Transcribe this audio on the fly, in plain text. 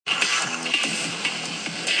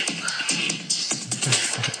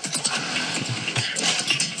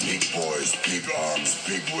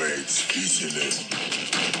big weights, easily.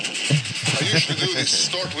 I usually do this,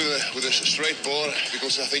 start with a straight bar,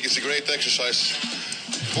 because I think it's a great exercise,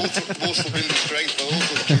 both for building strength, but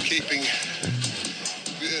also for keeping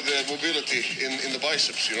the mobility in the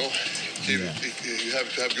biceps, you know. You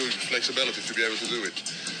have to have good flexibility to be able to do it.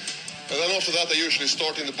 And then after that, I usually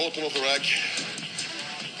start in the bottom of the rack,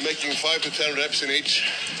 making 5 to 10 reps in each,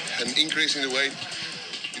 and increasing the weight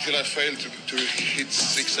until I fail to hit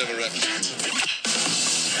 6-7 reps.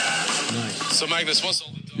 Nice. So Magnus, what's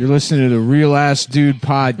all the... You're listening to the Real Ass Dude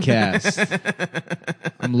podcast.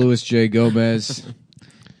 I'm Luis J. Gomez,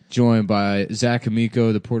 joined by Zach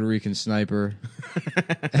Amico, the Puerto Rican sniper,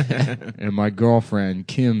 and my girlfriend,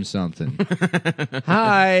 Kim something.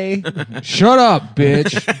 Hi. Shut up,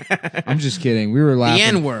 bitch. I'm just kidding. We were laughing. The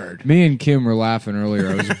N-word. Me and Kim were laughing earlier.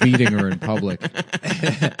 I was beating her in public.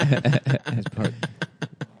 That's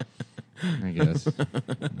I guess.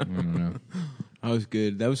 I don't know. That was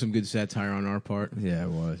good. That was some good satire on our part. Yeah, it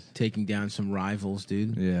was. Taking down some rivals,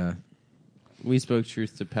 dude. Yeah. We spoke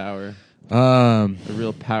truth to power. A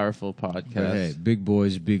real powerful podcast. Hey, big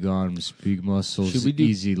boys, big arms, big muscles, Should we do-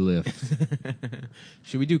 easy lift.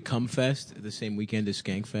 Should we do Cumfest the same weekend as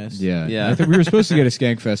Skankfest? Yeah. Yeah. I think we were supposed to get a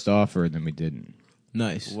Skankfest offer, and then we didn't.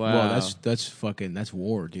 Nice. Wow. Well, that's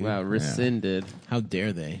war, dude. Wow, rescinded. How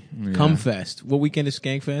dare they? Yeah. Cumfest. What weekend is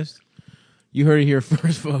Skankfest? You heard it here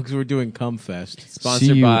first, folks. We're doing Cumfest.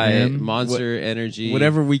 Sponsored by CUM? Monster Energy.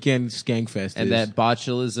 Whatever weekend Skankfest is. And that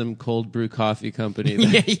botulism cold brew coffee company.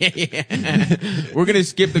 yeah. We're going to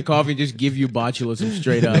skip the coffee and just give you botulism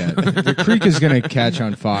straight up. Yeah, the creek is going to catch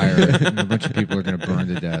on fire, and a bunch of people are going to burn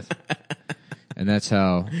to death. And that's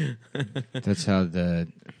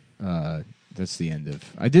the end of.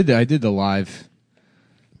 I did the live.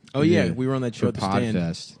 Oh, yeah. We were on that show for at the stand.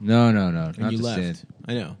 Podfest. No, not And you the left. stand.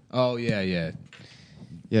 I know. Oh yeah. Yeah,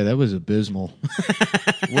 that was abysmal.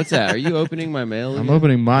 What's that? Are you opening my mail? I'm again?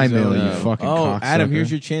 opening my So, mail, you no. fucking Oh, cocksucker. Adam, here's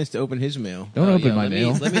your chance to open his mail. Don't open Yeah, my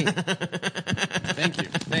mail. Let me. Thank you.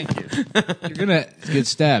 You're gonna get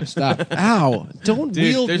stabbed. Stop. Ow! Don't Dude,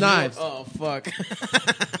 wield there's knives. Oh, fuck.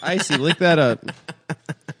 Icy, look that up.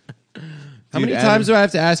 How many Adam- times do I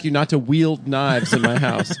have to ask you not to wield knives in my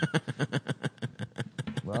house?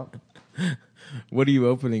 Well, What are you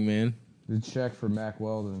opening, man? the check for Mac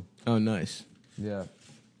Weldon. Oh, nice. Yeah.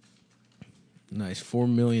 Nice. $4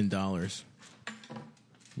 million.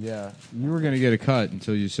 Yeah, you were going to get a cut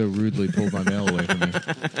until you so rudely pulled my mail away from me.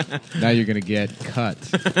 Now you're going to get cut.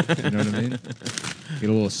 You know what I mean? Get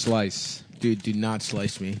a little slice. Dude, do not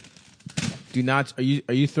slice me. Do not. Are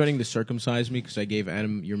you threatening to circumcise me because I gave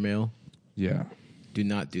Adam your mail? Yeah. Do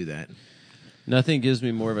not do that. Nothing gives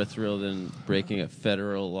me more of a thrill than breaking a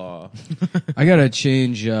federal law. I got to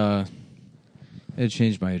change my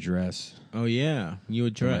address. Oh, yeah. New My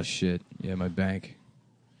address. shit. Yeah, my bank.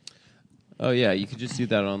 Oh, yeah, you could just do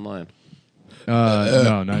that online.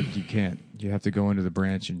 No, you can't. You have to go into the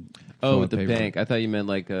branch and Oh, fill with out the paperwork. bank. I thought you meant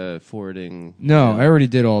like forwarding. No, Yeah. I already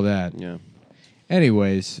did all that. Yeah.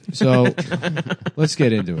 Anyways, so let's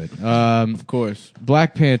get into it. Of course.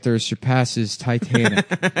 Black Panther surpasses Titanic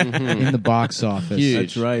in the box office.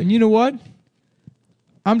 Huge. That's right. And you know what?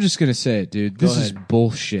 I'm just gonna say it, dude. This Go is ahead.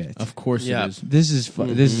 bullshit. Of course Yeah. it is. This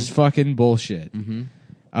is fucking bullshit.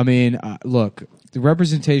 I mean, look, the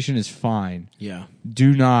representation is fine. Yeah.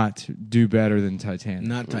 Do not do better than Titanic.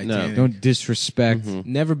 Not Titanic. Don't disrespect.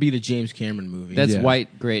 Never beat a James Cameron movie. That's Yeah.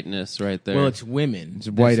 white greatness right there. well, it's women. It's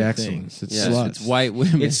white That's the thing. excellence. It's yes, sluts. it's white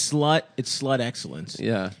women. It's slut excellence.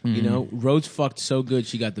 yeah. You know, Rhodes fucked so good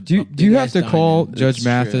she got the. Do you have to call Judge That's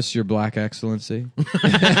true. Mathis your black excellency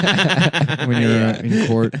when you're in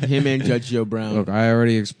court? him and Judge Joe Brown? Look, I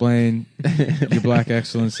already explained your black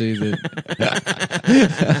excellency that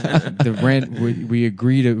the rent we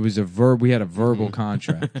agreed it was a verb. We had a verbal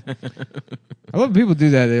contract. I love when people do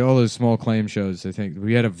that. All those small claim shows. They think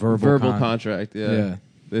we had a verbal contract. Yeah. Yeah.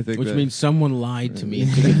 They think Which that. means someone lied to me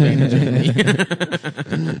and took advantage of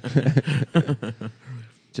me.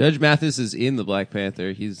 Judge Mathis is in the Black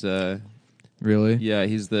Panther. He's Really? yeah,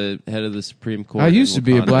 he's the head of the Supreme Court. I in used to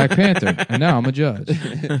be a Wakanda. Black Panther, and now I'm a judge.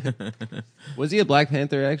 Was he a Black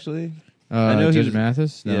Panther actually? I know he Judge was-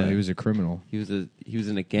 Mathis? No, yeah. he was a criminal, He was in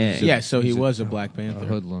a gang. Yeah, so he was a Black a Panther.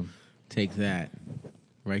 hoodlum. Take that.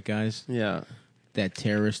 Right, guys? Yeah. That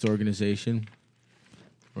terrorist organization.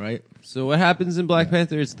 Right? So what happens in Black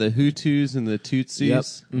Panther? It's the Hutus and the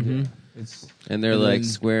Tutsis, Mm-hmm. and they're And like then-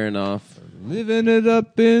 squaring off. Living it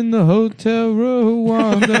up in the Hotel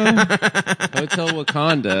Rwanda. Hotel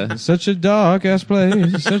Wakanda. Such a dark ass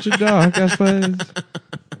place. Such a dark ass place.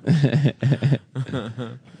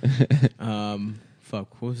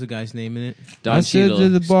 Fuck, what was the guy's name in it? Don I said to Cheadle.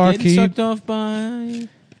 the Getting barkeep, sucked off by.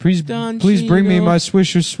 please Don bring me Cheadle." my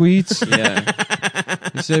Swisher Sweets. Yeah.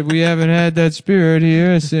 He said, we haven't had that spirit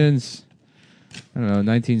here since, I don't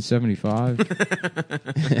know, 1975.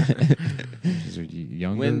 Is it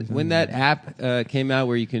younger? When that app came out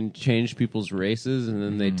where you can change people's races, and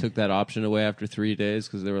then they took that option away after 3 days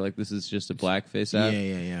because they were like, "This is just a blackface app."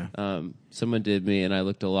 Yeah. Someone did me, and I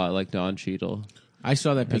looked a lot like Don Cheadle I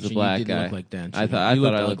saw that as picture. a black You didn't guy. look like Dan. I Cheadle. thought You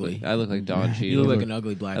looked I looked ugly. like, I look like Don Cheadle. You look like an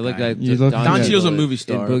ugly black I look guy. like You look- Don Don Yeah. Cheadle's a Cheadle movie in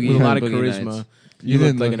star Boogie- with a lot of Boogie charisma. Nights. You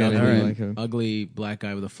didn't look like look an anything ugly, like him. ugly black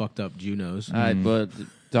guy with a fucked up Jew nose. But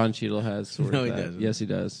Don Cheadle has sort No, of he that. doesn't. Yes, he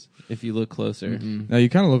does. If you look closer. Now, you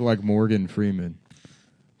kind of look like Morgan Freeman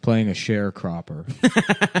playing a sharecropper.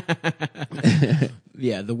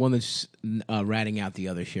 Yeah, the one that's ratting out the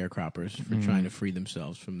other sharecroppers for trying to free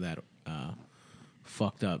themselves from that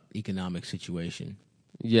fucked up economic situation.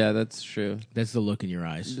 Yeah, that's true. That's the look in your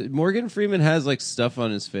eyes. Morgan Freeman has like stuff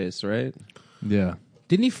on his face, right? Yeah.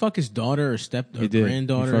 Didn't he fuck his daughter or He did.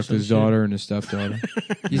 granddaughter? He or fucked some his shit? daughter and his stepdaughter.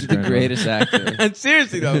 He's the greatest actor.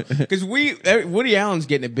 Seriously though, because Woody Allen's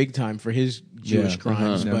getting it big time for his Jewish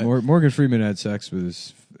crimes. Yeah, But Morgan Freeman had sex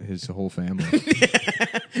with his whole family.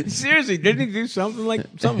 seriously, didn't he do something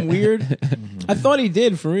weird? I thought he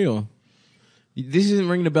did for real. This isn't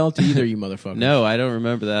ringing a bell to either you motherfuckers. No, I don't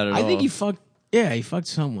remember that at all. I think he fucked. Yeah, he fucked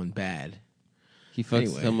someone bad. He fucked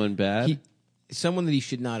Anyway, someone bad. Someone that he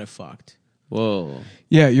should not have fucked. Whoa.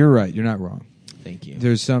 Yeah, you're right. You're not wrong. Thank you.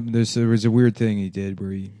 There was a weird thing he did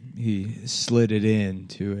where he slid it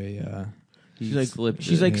into a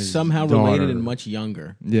She's like his somehow daughter. related and much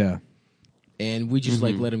younger, yeah. and we just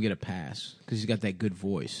let him get a pass because he's got that good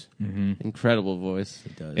voice. Incredible voice. He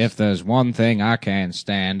does. If there's one thing I can't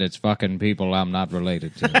stand, it's fucking people I'm not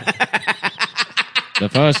related to. The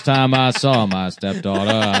first time I saw my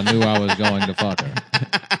stepdaughter, I knew I was going to fuck her.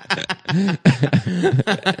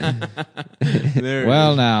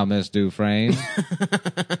 Well, now, Miss Dufresne,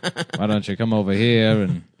 why don't you come over here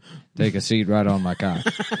and take a seat right on my cock?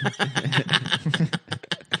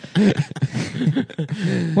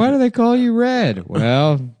 Why do they call you Red?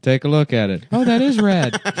 Well, take a look at it. Oh, that is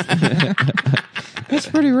red. That's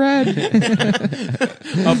pretty red.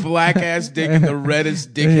 A black ass dick and the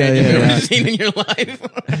reddest dickhead Yeah, you've yeah, ever yeah. seen in your life.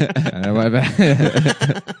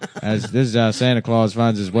 As this is how Santa Claus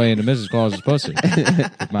finds his way into Mrs. Claus's pussy.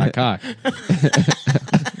 With my cock.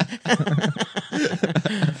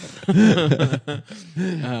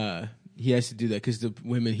 He has to do that because the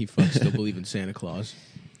women he fucks still believe in Santa Claus.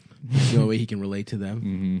 There's no way he can relate to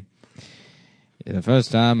them. The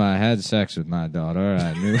first time I had sex with my daughter,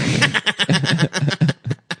 I knew.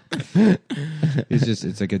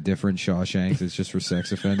 It's like a different Shawshank. It's just for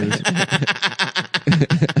sex offenders.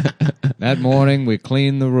 That morning, we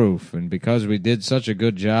cleaned the roof, and because we did such a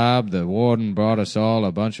good job, the warden brought us all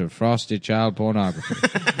a bunch of frosty child pornography.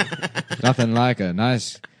 Nothing like a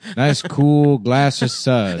nice cool glass of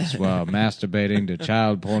suds while masturbating to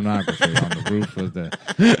child pornography on the roof of the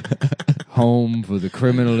home for the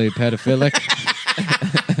criminally pedophilic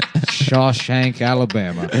Shawshank,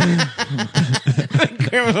 Alabama.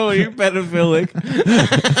 Criminally pedophilic.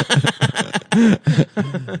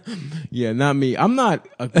 Yeah, not me. I'm not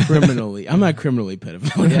criminally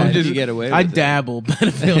pedophilic. Yeah, I'm you get away with I it. dabble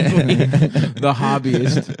pedophily. The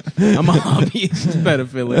hobbyist. I'm a hobbyist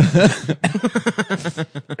pedophilic.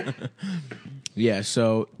 Yeah,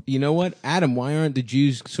 so you know what, Adam? Why aren't the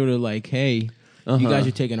Jews sort of like, hey, you guys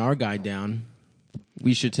are taking our guy down?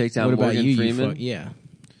 We should take down What about Morgan you? Freeman. Yeah,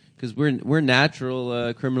 Because we're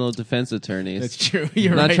natural criminal defense attorneys. that's true.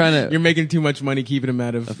 You're Not right. trying to- You're making too much money keeping him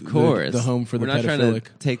out of course. the home for we're the not pedophilic. trying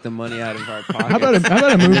to take the money out of our pocket. How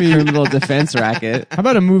about a movie? criminal defense racket? How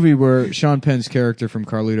about a movie where Sean Penn's character from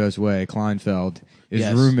Carlito's Way, Kleinfeld, is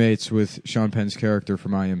Yes. roommates with Sean Penn's character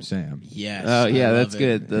from I Am Sam? Yes. Oh yeah, I that's love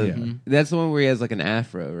good. it. Yeah. That's the one where he has like an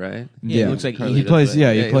afro, right? Yeah, it looks like Carlito's he plays. Way.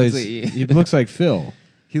 Yeah, Yeah, he he plays. looks like- He looks like Phil.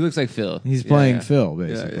 He looks like Phil. He's Yeah, playing yeah. Phil,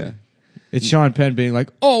 basically. Yeah, yeah. It's Sean Penn being like,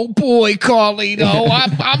 "Oh boy, Carlito,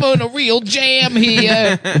 I'm in a real jam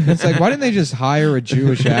here." It's like, why didn't they just hire a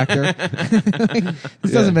Jewish actor?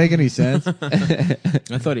 This doesn't make any sense.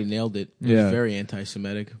 I thought he nailed it. It Yeah. was very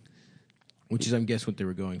anti-Semitic, which is, I guess, what they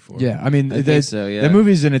were going for. Yeah, I mean, I think so, yeah. the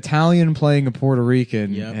movie's an Italian playing a Puerto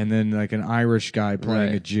Rican, Yep. and then like an Irish guy playing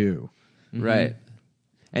Right. a Jew. Right.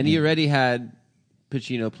 And he already had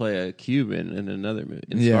Pacino play a Cuban in another movie,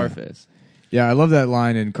 in Yeah. Scarface. Yeah, I love that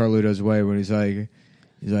line in Carlito's Way when he's like,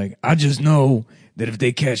 He's like, I just know that if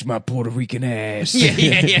they catch my Puerto Rican ass yeah,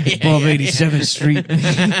 above 87th Street,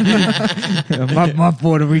 my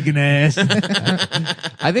Puerto Rican ass.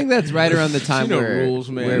 I think that's right around the time You know where rules,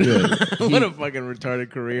 man. where- What a fucking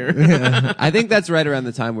retarded career. I think that's right around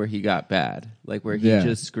the time where he got bad, like where he Yeah.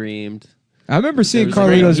 just screamed. I remember seeing There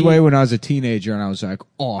was a Carlito's great- Way when I was a teenager, and I was like,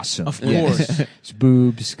 awesome. Of course. It's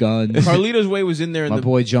boobs, guns. Carlito's Way was in there. In My the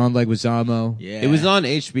boy John Leguizamo. Yeah, It was on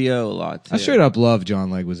HBO a lot. Too. I straight up love John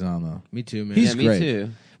Leguizamo. Me too, man. He's Yeah, me great. too.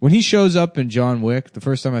 When he shows up in John Wick, the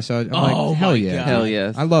first time I saw it, I'm Oh, like, hell my yeah. God. Hell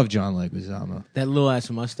yes. I love John Leguizamo. That little ass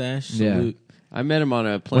mustache. Yeah. Salute. I met him on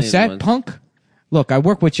a plane. What's that, once. punk? Look, I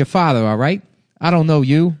work with your father, all right? I don't know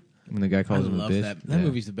you. When the guy I calls him a love bitch. that. That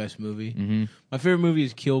movie's the best movie. Mm-hmm. My favorite movie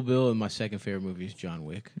is Kill Bill, and my second favorite movie is John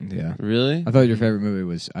Wick. Yeah. Really? I thought your favorite movie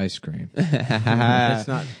was Ice Cream. That's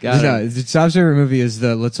not. Got No, it. Tom's favorite movie is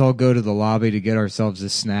the Let's All Go to the Lobby to Get Ourselves a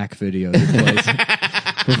Snack video.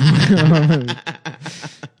 That plays.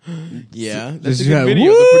 Yeah, that's This a good guy,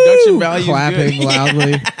 video. woo! The production value clapping is good.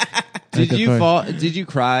 loudly. Did you fuck? fall? Did you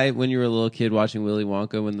cry when you were a little kid watching Willy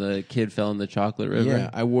Wonka when the kid fell in the chocolate river? Yeah,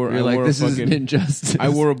 I wore. You're I like, wore this a is fucking, injustice. I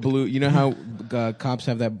wore a blue. You know how cops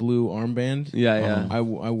have that blue armband? Yeah, yeah. I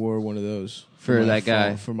wore one of those For my that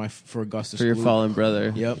guy. for Augustus for your Gloop. fallen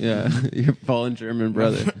brother. Yep. Yeah, your fallen German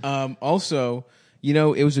brother. Also, you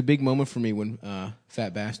know, it was a big moment for me when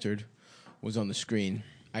Fat Bastard was on the screen.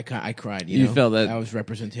 I cried. You know? felt that- was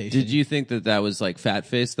representation. Did you think that was like fat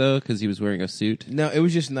face though, because he was wearing a suit? No, it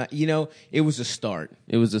was just not. You know, it was a start.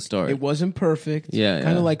 It was a start. It wasn't perfect. Yeah,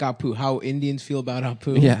 kind yeah. of like Apu. How Indians feel about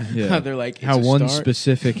Apu. Yeah. Yeah. How they're like How it's a one start.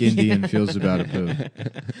 specific Indian feels about a poo.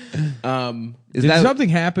 Is Did that something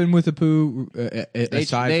happen with a poo they,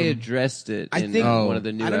 aside they from? addressed it I in think- one of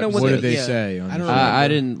the new I don't know episodes. What they- did they yeah. say? On I don't the know. show? I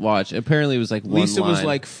didn't watch. Apparently, it was like Lisa one was line.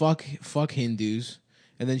 like fuck Hindus,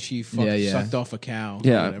 and then she Yeah. sucked off a cow.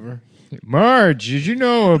 Yeah. Or whatever. Marge, did you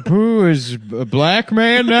know a poo is a black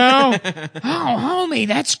man now? Oh, homie,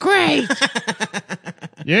 that's great.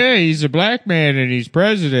 Yeah, he's a black man and he's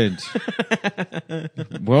president.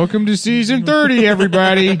 Welcome to season 30,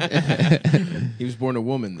 everybody. He was born a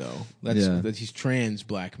woman though. Yeah. He's trans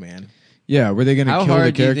black man. Yeah, were they going to How kill the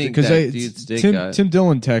hard do you character? think Because that dude's dick Tim got?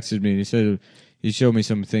 Dillon texted me and he said he showed me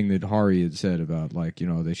something that Hari had said about like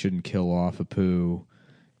they shouldn't kill off a poo,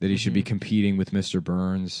 that he should be competing with Mr.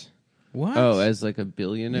 Burns What? Oh, as like a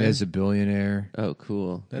billionaire. as a billionaire. Oh,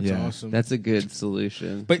 cool. That's yeah. awesome. That's a good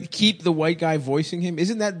solution. But keep the white guy voicing him.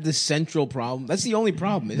 Isn't that the central problem? That's the only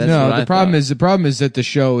problem. Isn't That's it? what No, I the problem thought. is that the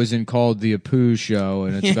show isn't called the Apu Show,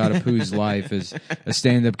 and it's about Apu's life as a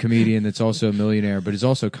stand-up comedian that's also a millionaire, but is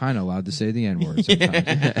also kind of allowed to say the N-word sometimes.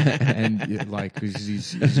 And like 'cause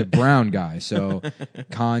he's a brown guy, so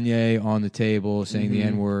Kanye on the table saying the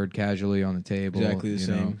N-word casually on the table, Exactly the you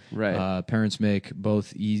know. same. Right. Parents make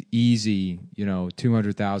both easy,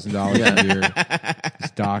 $200,000 a year.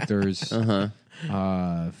 As doctors,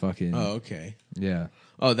 fucking Oh, okay. yeah.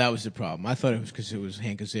 Oh, that was the problem. I thought it was because it was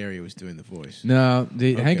Hank Azaria was doing the voice. No,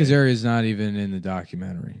 Hank Okay. Azaria is not even in the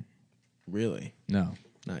documentary. Really No.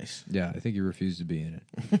 nice. Yeah, I think he refused to be in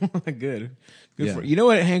it. Good. Yeah. For you know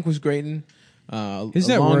what Hank was great in. His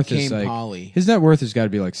net Along worth Came is like Polly. his net worth has got to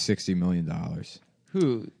be like $60 million.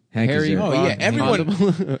 Who? Hank Harry? Azaria. Oh, yeah,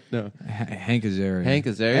 everyone- no. Hank Azaria. Hank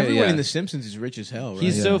Azaria. Everyone yeah. in The Simpsons is rich as hell. Right?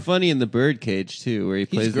 He's Yeah. so funny in the Birdcage too, where he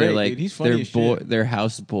plays great, their like dude. He's funny their as boy, shit. their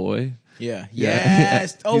house boy. yeah. Yeah.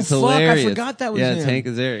 Yes. Oh He's fuck! hilarious. I forgot that was yeah, him. it's Hank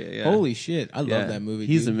Azaria. Yeah. Holy shit! I Yeah. love that movie.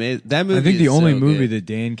 He's dude. amazing. That movie. I think the is only so movie good. that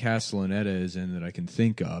Dan Castellaneta is in that I can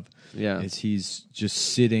think of Yeah. is he's just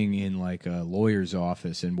sitting in like a lawyer's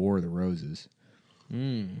office in War of the Roses.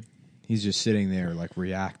 He's just sitting there like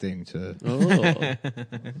reacting to Oh.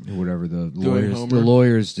 whatever the Homer.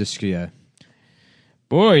 lawyers just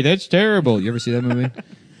Boy, that's terrible. You ever see that movie?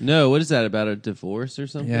 No, what is that about? A divorce or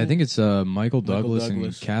something? Yeah, I think it's Michael Douglas and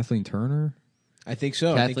Douglas. Kathleen Turner. I think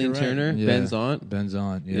so. I think Kathleen you're right. Turner, Yeah. Ben's aunt. Ben's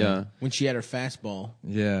aunt. Yeah. Yeah. When she had her fastball,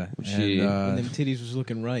 Yeah. She- And, and them titties was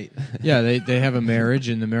looking right. yeah, they have a marriage,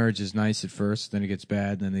 and the marriage is nice at first, then it gets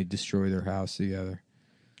bad, and then they destroy their house together.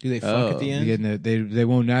 Do they fuck Oh. at the You end? get in they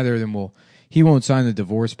won't. Neither of them will. He won't sign the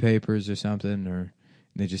divorce papers or something, or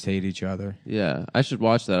they just hate each other. Yeah, I should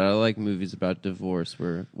watch that. I like movies about divorce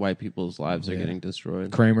where white people's lives are Yeah. getting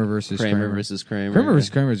destroyed. Kramer versus Kramer versus Kramer. Kramer versus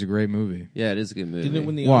Kramer is a great movie. Yeah, it is a good movie. Didn't it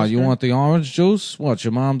win the Why Oscar? you want the orange juice? What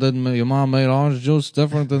your mom didn't? Your mom made orange juice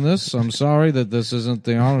different than this. I'm sorry that this isn't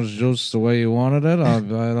the orange juice the way you wanted it.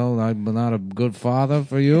 I'm not a good father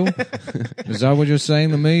for you. Is that what you're saying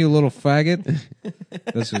to me, you little faggot?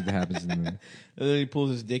 That's what happens in the movie. And then he pulls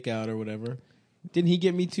his dick out or whatever. Didn't he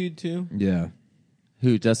get me too? Yeah.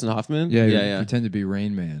 Who? Dustin Hoffman? Yeah, yeah. pretend to be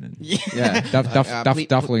Rain Man. And Yeah.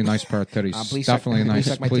 definitely a nice pair of titties. Please Definitely a nice.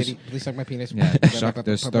 suck my Please, titty. Please suck my penis. yeah,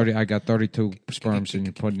 there's 30. I got 32 sperms and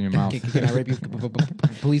you put in your mouth. Can I rape you?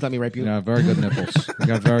 Please let me rape you. Yeah, very good nipples. You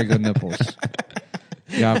got very good nipples.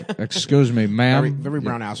 Yeah, excuse me, ma'am. Very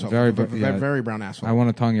brown asshole. Very, Very brown asshole. I want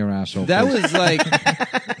to tongue your asshole. That please. was like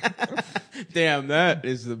Damn, that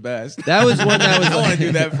is the best. that was one that was I want like to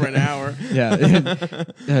do that for an hour.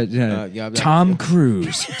 Yeah. Tom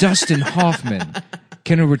Cruise, Dustin Hoffman.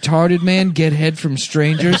 Can a retarded man get head from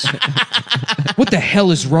strangers? What the hell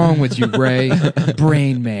is wrong with you, Ray?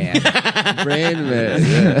 Brain Man. Brain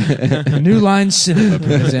Man. New Line Cinema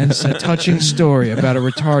presents a touching story about a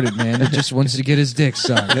retarded man that just wants to get his dick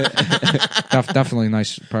sucked. Definitely a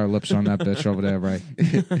nice pair of lips on that bitch over there, Ray.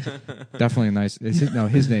 Definitely a nice.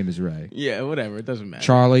 His name is Ray. Yeah, whatever. It doesn't matter.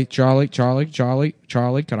 Charlie.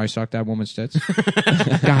 Can I suck that woman's tits?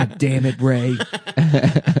 God damn it, Ray.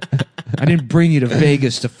 I didn't bring you to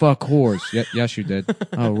Vegas to fuck whores. Yes, you did.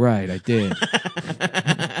 Oh, right, I did.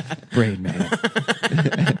 Brain Man.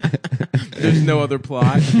 There's no other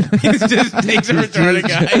plot. He just takes a retarded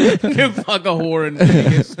guy to fuck a whore in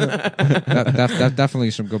Vegas. That's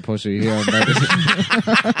definitely some good pussy here in Vegas.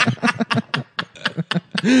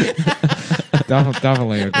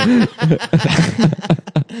 Definitely a good.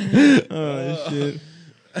 Oh, shit.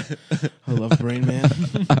 I love Brain Man.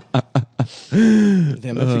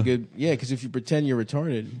 Damn, that's a good. Yeah, because if you pretend you're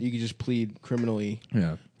retarded, you can just plead criminally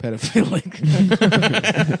Yeah. pedophilic.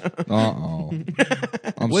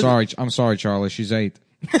 I'm sorry, Charlie. She's 8.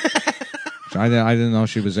 I didn't know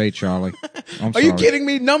she was 8, Charlie. I'm Are you kidding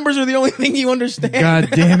me? Numbers are the only thing you understand. God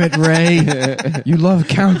damn it, Ray. You love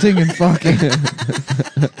counting and fucking.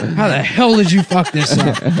 How the hell did you fuck this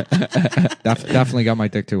up? Definitely got my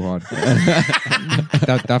dick too hard.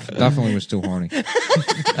 Definitely was too horny.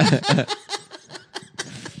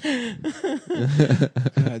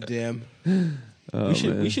 God damn.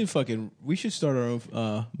 We should start our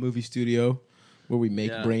own movie studio where we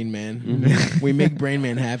make Brain Man. We make Brain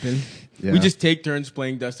Man happen. Yeah. We just take turns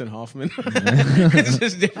playing Dustin Hoffman. It's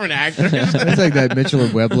just different actors. It's like that Mitchell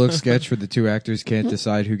and Webb sketch where the two actors can't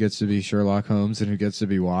decide who gets to be Sherlock Holmes and who gets to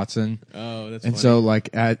be Watson. Oh, that's And funny. so,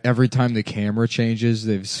 like, every time the camera changes,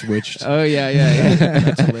 they've switched. Oh yeah.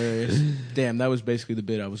 That's hilarious. Damn, that was basically the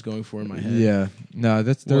bit I was going for in my head. Yeah. No,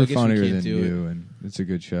 they're Well, I guess we funnier can't than do you, and it's a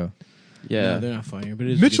good show. Yeah. No, they're not funnier, but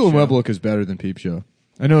it is a Mitchell and good show. Webb is better than Peep Show.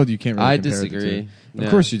 I know that you can't really I compare the disagree. two. Yeah.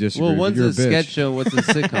 Of course you disagree. Well, but one's you're a sketch bitch. show, what's a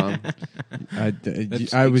sitcom?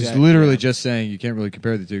 I was exactly literally right. just saying you can't really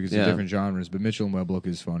compare the two because Yeah. they're different genres, but Mitchell and Webb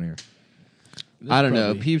is funnier. I don't know.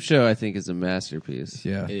 probably- Peep Show, I think, is a masterpiece.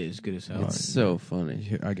 Yeah. It is good as hell. It's so funny.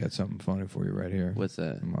 Here, I got something funny for you right here. What's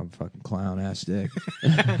that? My fucking clown ass dick. You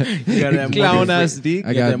gotta have Clown Morgan ass Fre- dick.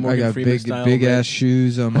 I got that got Morgan Freeman big style, big right? ass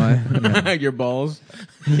shoes on my. Your balls.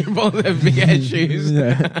 Your balls have big ass shoes.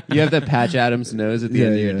 You have that Patch Adams nose at the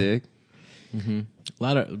end of your dick. A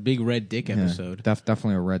lot of big red dick Yeah, episode.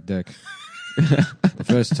 definitely a red dick. The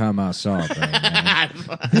first time I saw it, man.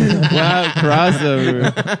 Wow,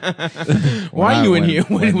 crossover. Why are you in here?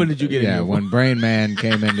 When did you get in Yeah, here? when Brain Man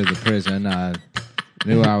came into the prison, I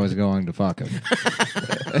knew I was going to fuck him.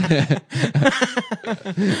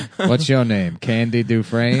 What's your name? Candy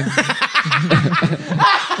Dufresne?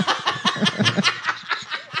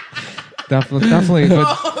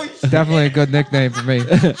 Definitely a good nickname for me.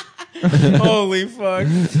 Holy fuck.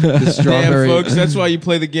 The Damn, strawberry, folks, that's why you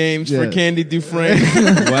play the games for Yeah. Candy Dufresne.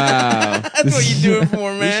 Wow. That's what you do it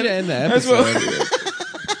for, We man. should end the That's episode. what-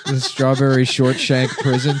 the Strawberry Shortshank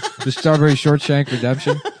prison, the Strawberry Shortshank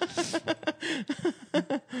redemption.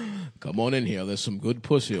 Come on in here. There's some good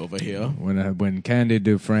pussy over here. When Candy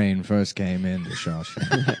Dufresne first came into Shawshank.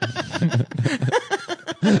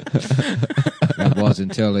 That was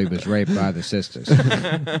until he was raped by the sisters.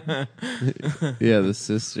 Yeah, the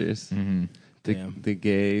sisters. Mm-hmm. Damn. The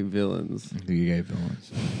gay villains. The gay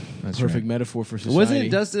villains. That's Perfect right. metaphor for society.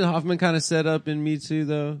 Wasn't Dustin Hoffman kind of set up in Me Too,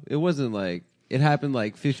 though? It wasn't like... It happened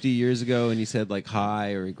like 50 years ago, and he said like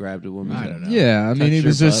hi, or he grabbed a woman. I don't know. Yeah, I mean, Touch he your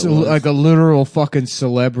was just butt once. like a literal fucking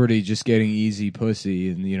celebrity just getting easy pussy,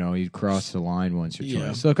 and, you know, he crossed the line once or Yeah.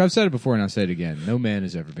 twice. Look, I've said it before, and I'll say it again. No man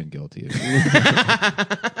has ever been guilty of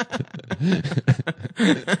it.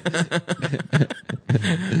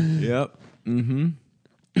 Yep.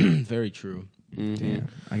 Mm-hmm. Very true. Damn,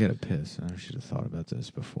 I gotta piss. I should have thought about this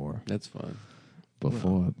before. That's fine.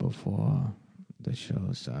 Before the show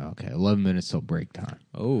started. Okay, 11 minutes till break time.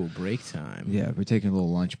 Oh, break time. Yeah, we're taking a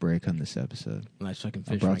little lunch break on this episode. Nice. So I can I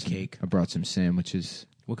finish my brought cake. I brought some sandwiches,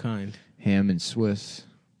 What kind? ham and Swiss.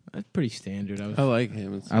 That's pretty standard. I like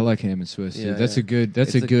ham and Swiss. I like ham and Swiss. Yeah, that's yeah. a good.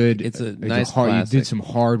 That's It's a a- good. it's a like nice hard, you classic. did some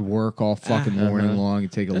hard work all fucking morning long. You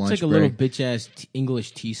take a That's lunch like a break. little bitch ass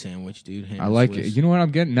English tea sandwich, dude. Ham I and like Swiss. it. You know what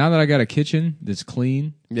I'm getting now that I got a kitchen that's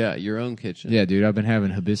clean. Yeah, your own kitchen. Yeah, dude, I've been having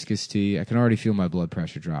hibiscus tea. I can already feel my blood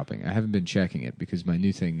pressure dropping. I haven't been checking it because my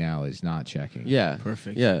new thing now is not checking. Yeah.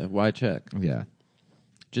 Perfect. Yeah, why check? Yeah.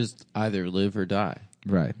 Just either live or die,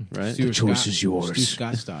 Right. right? Stuart choice Scott- is yours. Stu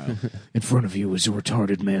Scott style. In front of you is a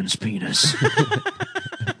retarded man's penis.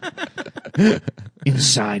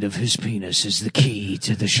 Inside of his penis is the key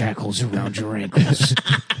to the shackles around your ankles.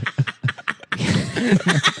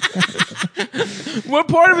 What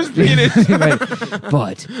part of his penis? Right.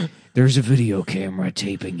 But there's a video camera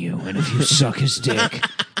taping you, and if you suck his dick,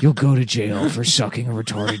 you'll go to jail for sucking a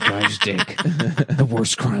retarded guy's dick. The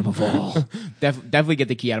worst crime of all. Definitely get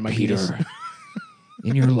the key out of my penis. Peter,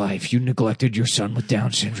 in your life, you neglected your son with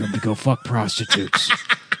Down syndrome to go fuck prostitutes.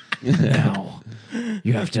 Now,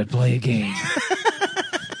 you have to play a game.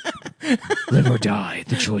 Live or die,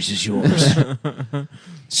 the choice is yours.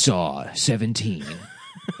 Saw 17.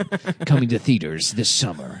 Coming to theaters this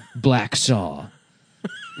summer. Black Saw.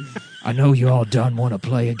 I know you all done want to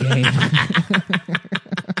play a game.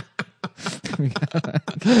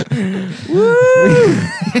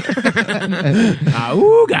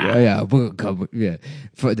 Yeah, we'll come, yeah,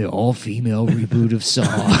 for the all-female reboot of Saw.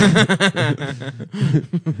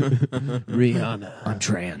 Rihanna. I'm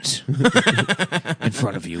trans. In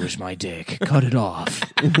front of you is my dick. Cut it off.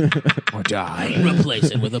 Or die.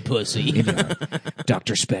 Replace it with a pussy.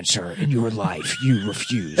 Dr. Spencer, in your life, you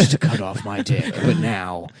refused to cut off my dick. But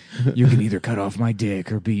now, you can either cut off my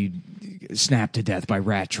dick or be snapped to death by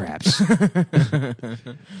rat traps.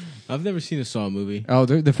 I've never seen a Saw movie. Oh,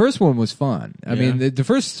 the first one was fun. I Yeah. mean, the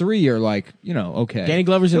first three are like, okay. Danny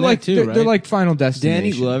Glover's in they're that like, too, they're, right? They're like Final Destination.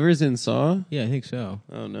 Danny Glover's in Saw? Yeah, I think so.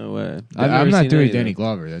 Oh, no way. I'm not doing Danny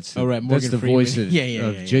Glover. That's Oh, right, that's Morgan the Freeman. voice of, Yeah,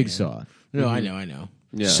 of yeah, Jigsaw. No, I know.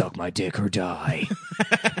 Yeah. Suck my dick or die.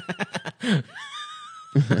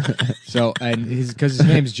 So, and because his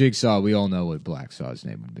name's Jigsaw, we all know what Black Saw's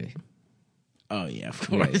name would be. Oh yeah, of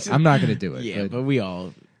Right. course. I'm not going to do it. Yeah, but but you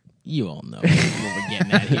all know what we're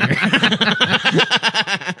getting at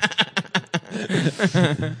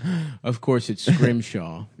here. Of course, it's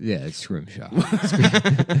Scrimshaw. yeah, it's Scrimshaw.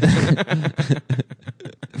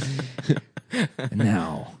 And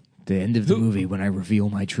now, the end of the movie when I reveal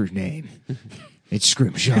my true name. It's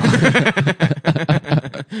Scrimshaw.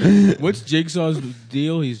 What's Jigsaw's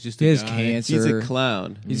deal? He's just a He has guy. cancer. He's a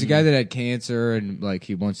clown. He's a guy that had cancer, and like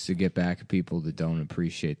he wants to get back at people that don't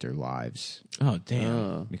appreciate their lives Oh damn!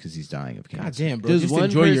 Oh. because he's dying of cancer. God damn, bro! Does Just one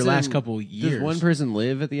enjoy your person- last couple years. Does one person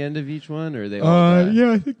live at the end of each one, or are they all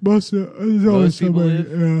die? I think most of there's always people somebody-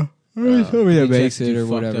 Yeah, there's somebody that He makes just it do or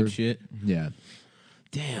fucked whatever. Up shit. Yeah,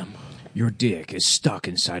 Damn. Your dick is stuck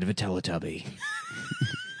inside of a Teletubby.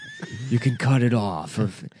 You can cut it off or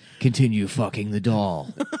continue fucking the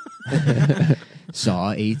doll.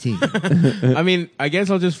 Saw 18. I mean, I guess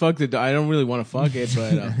I'll just fuck the. I don't really want to fuck it,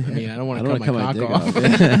 but I mean, I don't want to cut my dick cock off.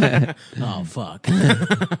 off. Oh fuck!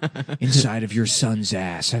 Inside of your son's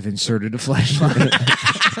ass, I've inserted a flashlight.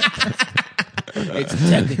 It's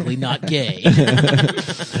technically not gay.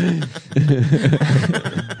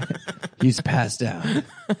 He's passed out.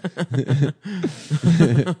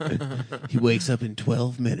 He wakes up in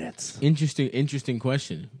 12 minutes. Interesting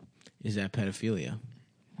question. Is that pedophilia?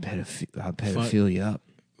 Pedophilia up.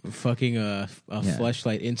 Fucking a Yeah.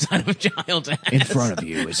 fleshlight inside of a child's ass. In front of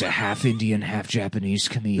you is a half Indian, half Japanese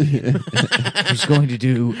comedian who's going to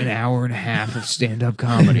do an hour and a half of stand-up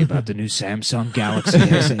comedy about the new Samsung Galaxy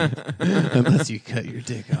S8. Unless you cut your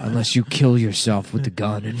dick off. Unless you kill yourself with the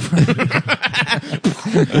gun in front of you.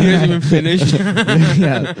 He hasn't even finished.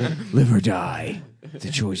 Yeah. Live or die. The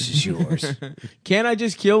choice is yours. Can't I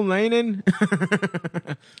just kill Lanin?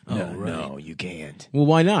 No, you can't. Well,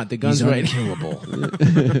 why not? The gun's He's right. unkillable.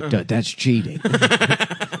 That's cheating.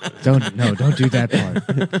 Don't do that part.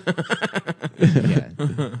 Yeah.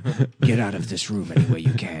 Get out of this room any way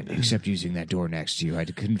you can, except using that door next to you. I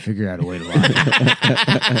couldn't figure out a way to lock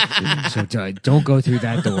it. So don't go through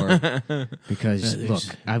that door because look,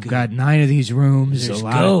 I've got 9 of these rooms. There's a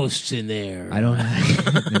lot ghosts in there. I don't.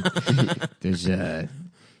 There's I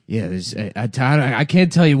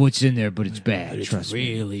can't tell you what's in there, but it's bad. It's Trust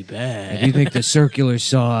me. really If bad. you think the circular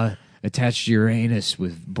saw attached to your anus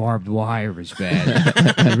with barbed wire is bad,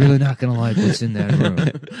 you're really not going to like what's in that room.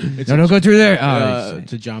 No, don't go through there. Oh,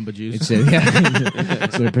 To Jamba Juice.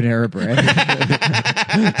 it's a Panera Bread.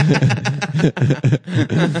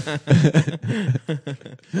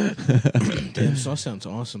 Damn, sauce sounds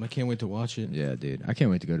awesome. I can't wait to watch it. Yeah, dude. I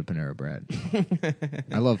can't wait to go to Panera Bread.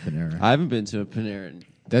 I love Panera. I haven't been to a Panera.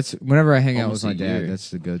 That's whenever I hang out Almost with my a dad. year. That's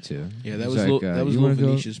the go-to. Yeah, that He's was like, that was you Little wanna go?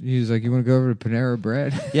 Venetia's. He was like, "You want to go over to Panera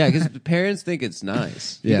Bread?" Yeah, because parents think it's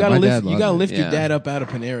nice. You Yeah, gotta my lift. dad You loved gotta it. lift your Yeah. dad up out of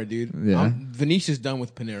Panera, dude. Yeah. Venetia's done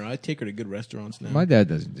with Panera. I take her to good restaurants now. My dad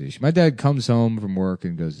doesn't do shit. My dad comes home from work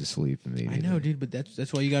and goes to sleep I immediately. know, dude, but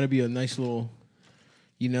that's why you got to be a nice little.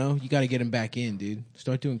 You know, you got to get him back in, dude.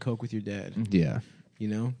 Start doing coke with your dad. Yeah, You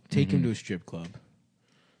know, take him to a strip club.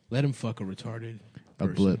 Let him fuck a retarded. a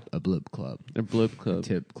person. blip club, A blip club.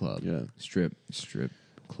 tip club, Yeah. strip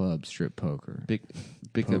club, strip poker. Big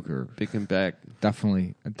Poker. Big and back.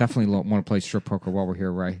 Definitely want to play strip poker while we're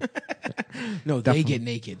here, right? No, they Definitely. get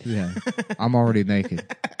naked. Yeah, I'm already naked.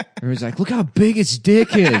 Everyone's like, "Look how big his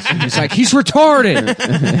dick is." And he's like, "He's retarded."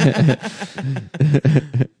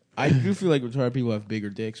 I do feel like retarded people have bigger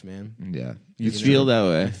dicks, man. Yeah, You feel that I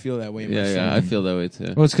way. feel that way. Yeah, myself. yeah, I feel that way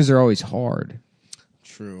too. well, it's because they're always hard.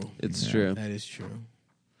 True. It's true. That is true.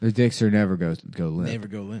 Their dicks are never go limp. Never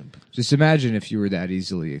go limp. Just imagine if you were that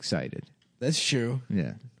easily excited. That's true.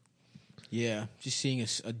 Yeah. Yeah, just seeing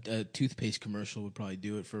a toothpaste commercial would probably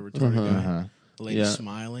do it for a retarded guy. Uh-huh. A lady Yeah.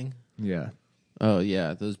 smiling. Yeah. Oh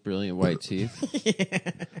yeah, those brilliant white teeth,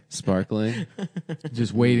 sparkling.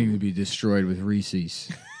 Just waiting to be destroyed with Reese's.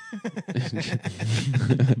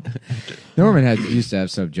 Norman used to have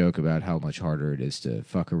some joke about how much harder it is to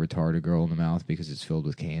fuck a retarded girl in the mouth because it's filled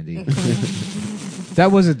with candy. That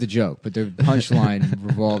wasn't the joke, but the punchline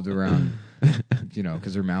revolved around,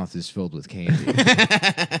 because her mouth is filled with candy,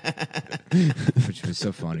 which was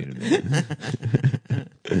so funny to me.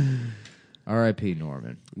 R.I.P.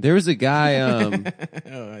 Norman. There was a guy. Oh, I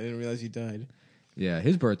didn't realize he died. Yeah,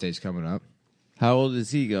 his birthday's coming up. How old is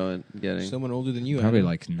he getting? Someone older than you. Probably Adam.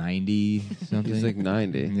 like 90 something. He's like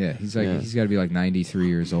 90. Yeah, he's Yeah. got to be like 93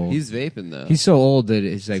 years old. He's vaping though. He's so old that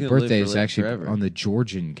his gonna live birthday for, is like, actually forever. on the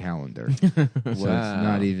Georgian calendar. So it's Wow.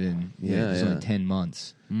 not even. Yeah, it's yeah. only 10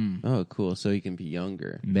 months. Oh, cool. So he can be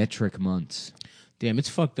younger. Metric months. Damn, it's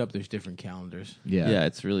fucked up. There's different calendars. Yeah. Yeah,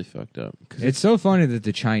 it's really fucked up. It's so funny that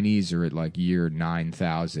the Chinese are at like year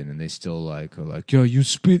 9,000 and they still are like, yo, you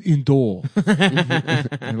spit indoor.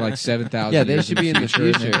 They're like 7,000. Yeah, they years should be in the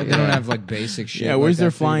future. They don't Yeah. have like basic shit. Yeah, where's like their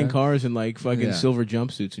that flying figured out? cars and like fucking Yeah. silver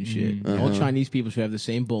jumpsuits and shit? Uh-huh. All Chinese people should have the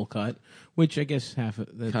same bowl cut, which I guess Kind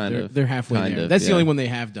of. they're halfway Kind there. of, That's the yeah. only one they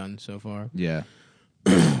have done so far. Yeah.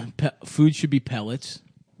 Food should be pellets.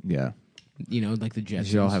 Yeah. Like the You Jetsons.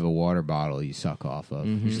 should all have a water bottle you suck off of.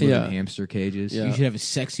 You should live Yeah. in hamster cages. Yeah. You should have a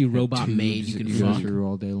sexy robot Tubes maid you that can go fuck. through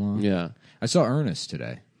all day long. Yeah. I saw Ernest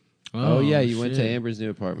today. Oh, yeah, you went to shit. Amber's new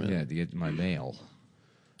apartment. Yeah, to get my mail.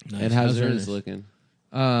 Nice. And how's Ernest looking?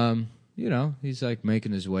 He's like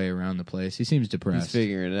making his way around the place. He seems depressed. He's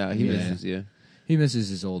figuring it out. He Yeah. misses you. He misses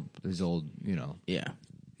his old. Yeah,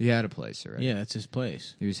 He had a place already. yeah, that's his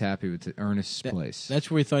place. He was happy with the Ernest's place. That's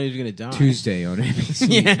where he thought he was gonna die. Tuesday on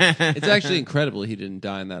ABC. It's actually incredible he didn't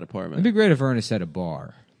die in that apartment. It'd be great if Ernest had a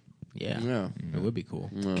bar. Yeah, Yeah. it would be cool.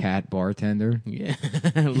 Cat bartender. Yeah,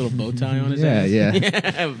 a little bow tie on his Yeah, ass. yeah.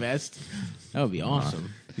 yeah, vest. That would be awesome.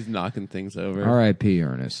 He's knocking things over. R.I.P.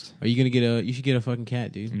 Ernest. Are you gonna get a? You should get a fucking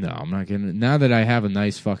cat, dude. No, I'm not getting. Now that I have a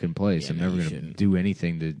nice fucking place, Yeah, I'm no, never you gonna shouldn't. do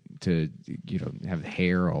anything to have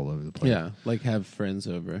hair all over the place. Yeah, like have friends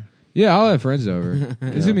over. Yeah, I'll have friends over. I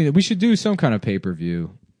mean, we should do some kind of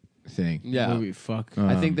pay-per-view thing. Yeah. Movie, fuck.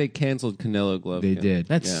 I think they canceled Canelo Golovkin. They did.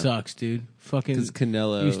 That yeah. sucks, dude. Fucking. Because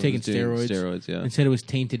Canelo He was taking doing steroids. Steroids, yeah. and said it was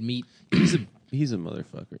tainted meat. He's a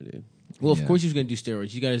motherfucker, dude. Well, of Yeah. course he was gonna do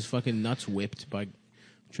steroids. He got his fucking nuts whipped by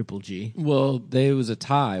Triple G. Well, it was a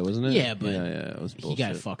tie, wasn't it? Yeah, but yeah, it was he bullshit.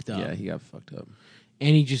 got fucked up. Yeah, he got fucked up.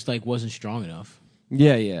 And he just like wasn't strong enough.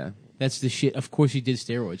 Yeah, yeah. That's the shit. Of course he did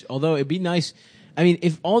steroids. Although it'd be nice. I mean,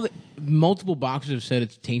 if all the multiple boxers have said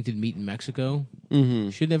it's tainted meat in Mexico,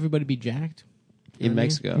 shouldn't everybody be jacked? In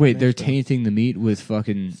Mexico. Wait, they're tainting the meat with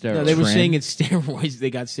fucking. Steroids. No, they were Tren? saying it's steroids. They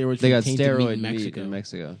got steroids. They from got tainted steroid meat in Mexico. in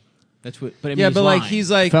Mexico. That's what. But I mean, Yeah, he's but like lying.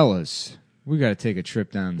 he's like Fellas, we got to take a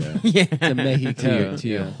trip down to yeah. to Mexico. to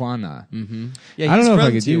Yeah. Tijuana. Yeah, I don't he's know if I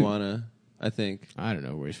from could do- Tijuana, I think. I don't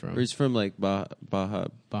know where he's from. Or he's from like Baja,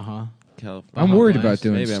 Baja. California. I'm worried Blast. about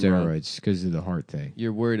doing Maybe I'm wrong. steroids because of the heart thing.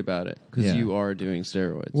 You're worried about it because Yeah. you are doing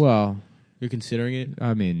steroids. Well, You're considering it?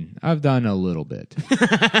 I mean, I've done a little bit.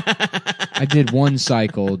 I did one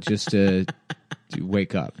cycle just to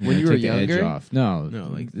wake up. When you take were the edge younger? off. No, No,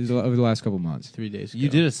 like- over the last couple months. 3 days ago. You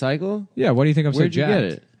did a cycle? Yeah, why do you think I'm Where'd so you jacked? get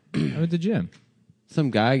it? I'm at the gym. Some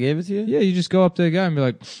guy gave it to you? Yeah, you just go up to the guy and be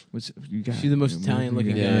like, "What's you got?" She's the most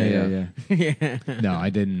Italian-looking Yeah. guy. No, I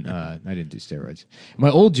didn't. I didn't do steroids. My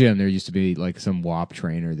old gym, there used to be like some WAP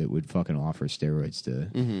trainer that would fucking offer steroids to.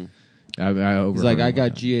 Mm-hmm. I He's like, overheard I got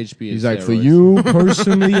him. GHB. He's and like, for steroids." you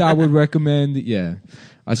personally, I would recommend. Yeah,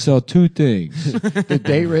 I sell two things: the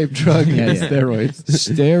date rape drug Yeah, and yeah.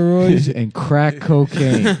 steroids. and crack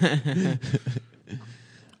cocaine.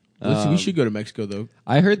 We should go to Mexico though.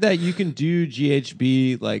 I heard that you can do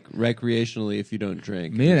GHB like recreationally if you don't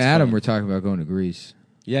drink. Me and It's Adam fun. were talking about going to Greece.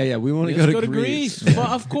 Yeah, we want to Let's go to Greece. Well,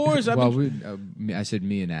 of course. Well, I said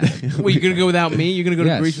me and Adam. Wait, you're gonna go without me? You're gonna go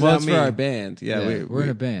Yes. to Greece Well, without it's me? for our band. Yeah, Yeah, we're in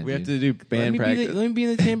a band, We have dude. to do band practice. Let me be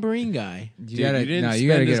the tambourine guy. You Dude, gotta, you didn't no, you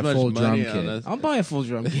gotta spend get as a much full drum money on kit. us. I'll buy a full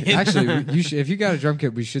drum kit. Actually, you should, if you got a drum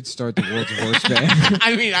kit, we should start the World's Horse Band.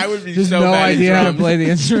 I mean, I would be Just so no bad at idea how to drums. play the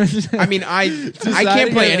instrument. I mean, I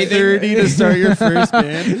can't play anything. 30 to start your first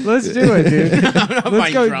band. Let's do it, dude. I'm not Let's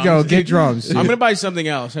buying go. drums, Go dude. get drums. Dude. I'm gonna buy something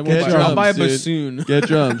else. I won't Get buy, drums, I'll buy a dude. bassoon. Get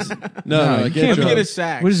drums. No, you get can't Let me get a drums.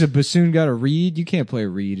 sax. What is a bassoon got a reed? You can't play a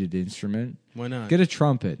reeded instrument. Why not? Get a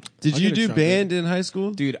trumpet. Did I'll you get a do trumpet. band in high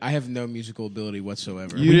school? Dude, I have no musical ability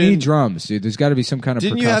whatsoever. You we didn't- need drums, dude. There's got to be some kind of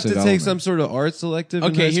Didn't you have to percussive take element. some sort of art selective? in high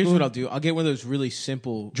Okay, here's school? what I'll do. I'll get one of those really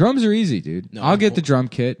simple. Drums are easy, dude. No, I'll get well- the drum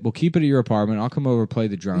kit. We'll keep it at your apartment. I'll come over, play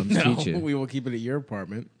the drums, No, teach you. we will keep it at your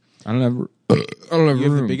apartment. I don't have. I don't have You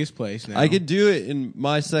have room. the biggest place now. I could do it in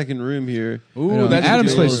my second room here. I Ooh, know. that's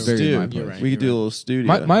Adam's a place good is one. bigger than my Dude, place. You're right, we you're could do a right. little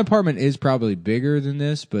studio. My apartment is probably bigger than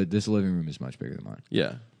this, but this living room is much bigger than mine.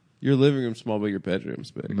 Yeah. Your living room's small, but your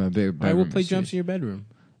bedroom's big. My big I will bedroom play is drums huge. in your bedroom.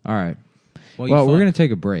 All right. While you Well, we're fuck. going to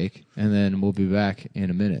take a break, and then we'll be back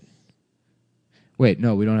in a minute. Wait,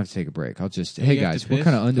 no, we don't have to take a break. I'll just. Hey, you have guys, to what piss?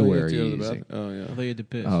 kind of Oh, you underwear have are to go you to the using? bathroom? Oh, yeah. I thought you had to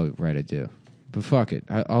piss. Oh, right, I do. But fuck it.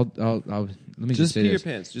 I'll let me just Just say pee your this.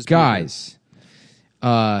 pants. Just pee your Guys,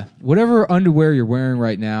 whatever underwear you're wearing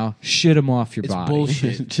right now, shit them off your It's body.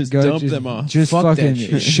 bullshit. Just Go- dump just- them off. Just Fuck that fucking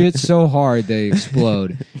shit. shit so hard they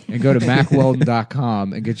explode. And go to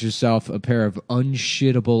MacWeldon.com and get yourself a pair of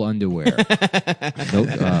unshittable underwear.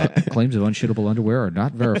 Claims of unshittable underwear are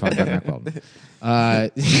not verified by Mack Weldon.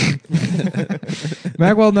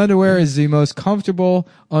 Mack Weldon underwear is the most comfortable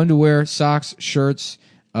underwear, socks, shirts,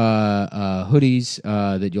 hoodies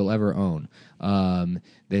that you'll ever own.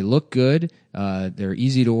 They look good. They're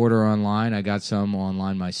easy to order online. I got some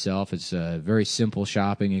online myself. It's a very simple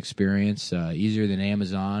shopping experience, easier than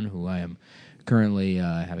Amazon, who I am currently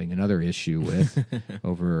having another issue with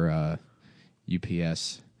over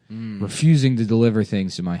UPS. Refusing to deliver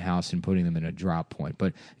things to my house and putting them in a drop point.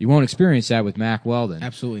 But you won't experience that with Mack Weldon.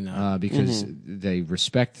 Absolutely not. Because they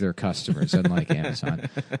respect their customers, unlike Amazon.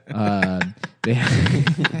 They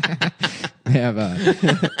have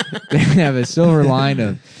a silver line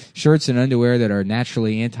of shirts and underwear that are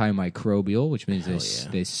naturally antimicrobial, which means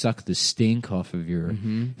they suck the stink off of your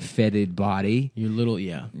fetid body. You're little,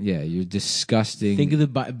 yeah. Yeah, you're disgusting. Think of the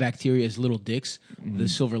bacteria as little dicks. The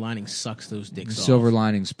silver lining sucks those dicks off. Silver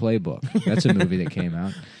Linings Playbook. That's a movie that came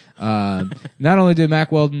out. Not only did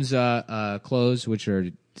Mack Weldon's clothes, which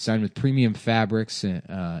are designed with premium fabrics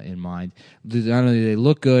in mind, not only do they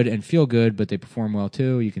look good and feel good, but they perform well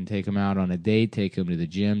too. You can take them out on a date, take them to the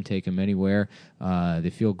gym, take them anywhere.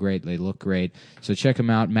 They feel great. They look great. So check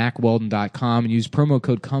them out, MacWeldon.com, and use promo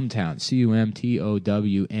code CUMTOWN,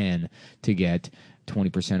 CUMTOWN, to get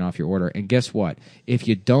 20% off your order. And guess what? If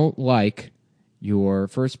you don't like your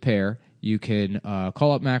first pair, you can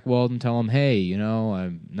call up Mack Weldon, tell them, hey,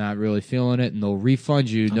 I'm not really feeling it, and they'll refund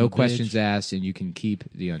you, no questions asked, and you can keep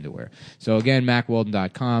the underwear. So again,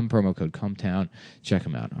 MacWeldon.com, promo code CUMTOWN. Check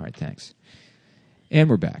them out. All right, thanks. And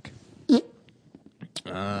we're back. Do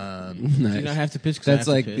you not have to piss? 'Cause I That's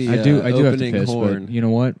have like to the piss? I do have to opening piss, horn. but you know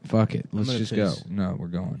what? Fuck it. Let's gonna just piss. go. No, we're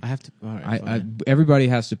going. I have to. All right, fine. Everybody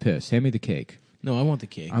has to piss. Hand me the cake. No, I want the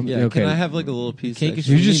cake. I'm, Yeah, okay. can I have like a little piece? cake is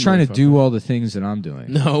extra? You're just me, trying to motherfucker. do all the things that I'm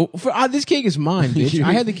doing. No, this cake is mine, bitch.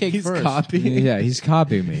 I had the cake He's first. copying. Yeah, he's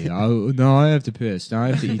copying me. Oh, no, I have to piss. Now I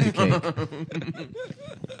have to eat the cake.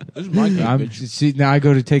 This is my cake, bitch. See, now I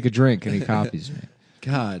go to take a drink and he copies me.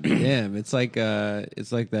 God damn! It's like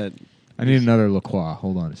that. I need another La Croix.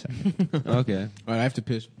 Hold on a second. Okay, All right, I have to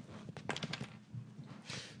piss.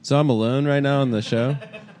 so I'm alone right now on the show.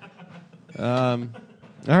 All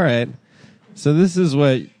right. So this is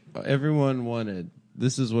what everyone wanted.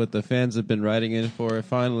 This is what the fans have been writing in for.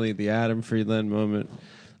 Finally, the Adam Friedland moment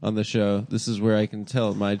on the show. This is where I can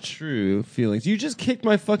tell my true feelings. You just kicked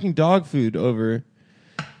my fucking dog food over.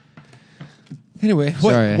 Anyway,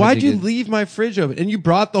 Sorry, I had why'd to you get- leave my fridge open? And you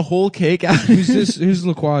brought the whole cake out? Who's this? Whose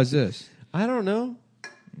La Croix is this? I don't know.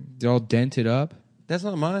 They're all dented up. That's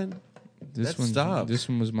not mine. This That's one. stopped. This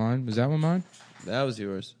one was mine. Was that one mine? That was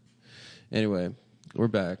yours. Anyway, we're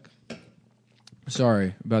back.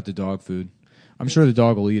 Sorry about the dog food. I'm sure the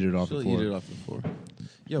dog will eat it off She'll the floor. eat it off the floor.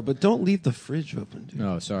 Yo, but don't leave the fridge open, dude.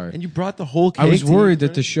 No, sorry. And you brought the whole cake. I was to worried eat, that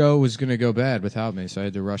right? the show was going to go bad without me, so I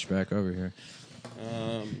had to rush back over here.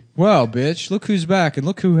 Well, bitch, look who's back, and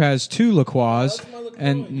look who has 2 La Croix.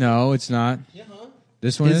 And no, it's not.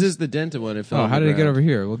 This one His is? is the dented one. It fell Oh, on how the did it get ground. over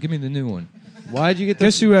here? Well, give me the new one. Why'd you get the?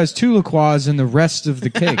 Guess who has 2 La Croix and the rest of the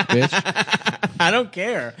cake, bitch? I don't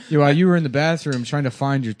care. While you were in the bathroom trying to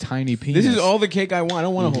find your tiny penis. This is all the cake I want. I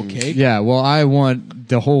don't want a whole cake. Yeah, well, I want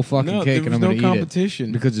the whole fucking No, cake, there and was I'm no going to eat competition.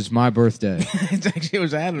 it because it's my birthday. It's actually it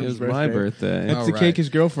was Adam's It was birthday. my birthday. That's All the right. cake his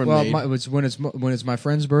girlfriend Well, made. when it's my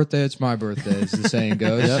friend's birthday, it's my birthday, as the saying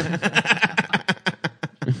goes.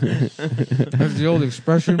 That's the old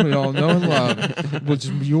expression we all know and love. What's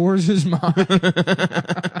yours is mine.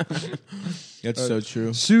 That's so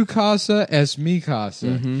true. Su casa es mi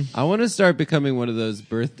casa. I want to start becoming one of those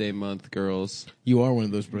birthday month girls. You are one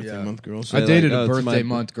of those birthday Yeah. month girls. I They're dated like, a "Oh, it's birthday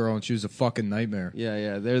my- month girl, and she was a fucking nightmare.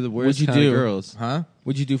 Yeah, they're the worst you kind do? of girls. Huh?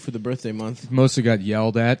 What'd you do for the birthday month? Mostly got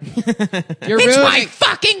yelled at. It's my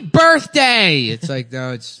fucking birthday. It's like,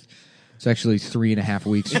 no, it's actually 3.5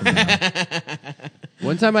 weeks from now.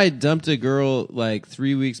 One time I dumped a girl like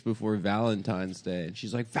 3 weeks before Valentine's Day, and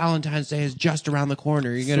she's like, "Valentine's Day is just around the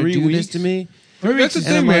corner. You're gonna 3 do weeks? this to me?" That's the And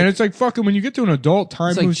thing, I'm man. like- It's like fucking when you get to an adult, time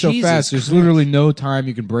It's like, moves so Jesus fast. There's Christ. literally no time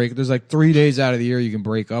you can break. There's like 3 days out of the year you can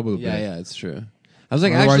break up with. Yeah, it's true. I was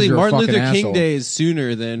like, Otherwise, actually, you're a Martin fucking Luther King asshole. Day is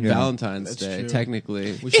sooner than Yeah. Valentine's That's Day, true.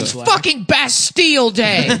 technically. Which is black. fucking Bastille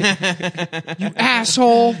Day. You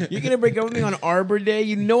asshole. You're gonna break up with me on Arbor Day?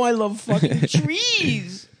 You know I love fucking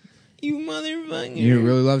trees. You motherfucker. You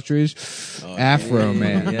really love trees? Afro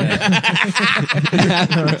man. Oh, Yeah, You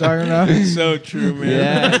know what I'm talking about? so true, man.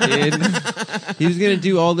 yeah, dude. He was gonna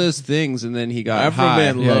do all those things, and then he got Afro high.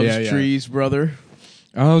 man Yeah, loves yeah, yeah. trees, brother.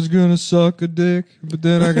 I was gonna suck a dick, but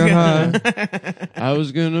then I got high. I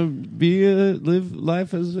was gonna live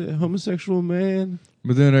life as a homosexual man,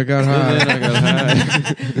 But then I got and then high. I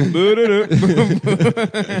got high.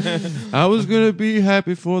 I was gonna be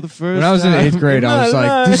happy for the first. When I was in time. 8th grade, I was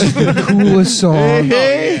like, "This is the coolest song."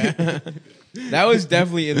 That was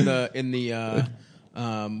definitely in the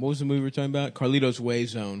what was the movie we were talking about? Carlito's Way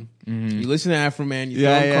zone. You listen to Afro Man, you throw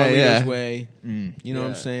Yeah, in yeah, Carlito's yeah. Way. You know what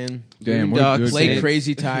I'm saying? Damn, what a Boondocks. good Play game.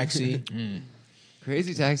 Crazy Taxi.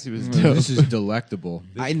 Crazy Taxi was dope. This is delectable.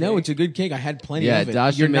 I know it's a good cake. I had plenty Yeah, of it.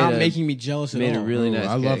 Dasha You're made not a- making me jealous at made a all. really nice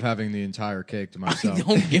I love cake. having the entire cake to I myself.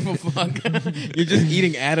 don't give a fuck. You're just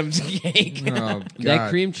eating Adam's cake. Oh, God.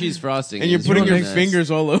 That cream cheese frosting, And you're is putting your really nice.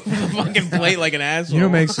 fingers all over the fucking plate like an asshole. You know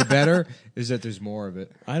what makes it better is that there's more of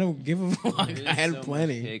it. I don't give a fuck. I So had much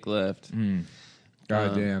plenty. cake left.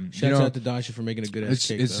 God damn. Shouts You know, out to Dasha for making a good ass it's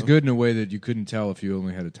cake. it's though. good in a way that you couldn't tell if you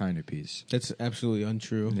only had a tiny piece. That's absolutely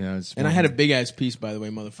untrue. Yeah, it's And I had a big ass piece, by the way,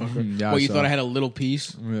 motherfucker. Yeah, I What, you saw. thought I had a little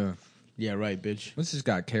piece? Yeah. Yeah, right, bitch. What's this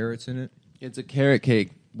got? Carrots in it? It's a carrot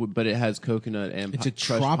cake, but it has coconut and It's a crushed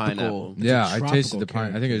tropical. pineapple. It's Yeah, a I tropical tasted the pine.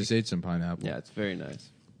 carrot I think I cake. just ate some pineapple. Yeah, it's very nice.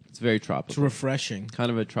 It's very It's tropical. refreshing.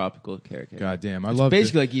 Kind of a tropical carrot cake. God damn, I It's love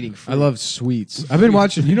basically like eating fruit. I love sweets. I've been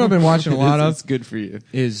watching. You know, I've been watching a lot It's of good for you.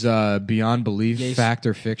 is Beyond Belief, Yes. Fact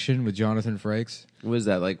or Fiction with Jonathan Frakes. What is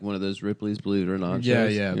that, like one of those Ripley's Believe It or Not Yeah,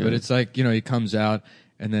 shows? yeah, but it's like, you know, he comes out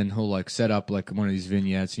and then he'll like set up like one of these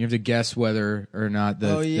vignettes and you have to guess whether or not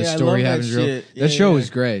the, Oh, yeah, the I story love that happens real. shit. Yeah, That show yeah. was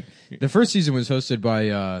great. The first season was hosted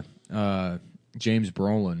by James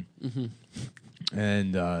Brolin.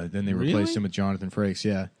 And then they replaced Really? him with Jonathan Frakes.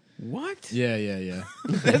 Yeah. What? Yeah.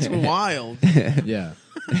 That's wild. Yeah.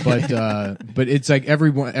 But it's like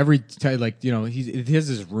every time, like, you know, he has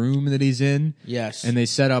this room that he's in. Yes. And they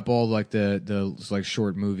set up all like the like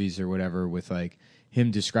short movies or whatever with like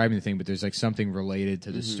him describing the thing, but there's like something related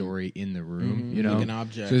to the story in the room, you know, Like an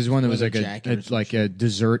object, So there's one that was leather like jacket or some like a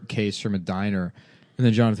dessert case from a diner, and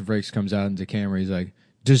then Jonathan Frakes comes out into camera. He's like,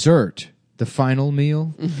 "Dessert, the final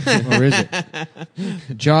meal, or is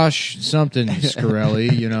it?" Josh something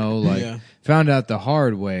Scarelli, you know, like Yeah. found out the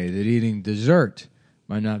hard way that eating dessert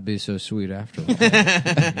might not be so sweet after all.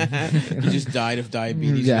 He just died of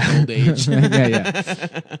diabetes Yeah. in old age. yeah.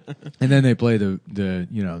 And then they play the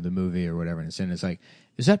you know, the movie or whatever, and it's like,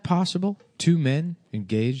 is that possible? 2 men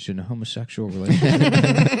engaged in a homosexual relationship?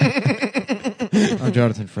 I'm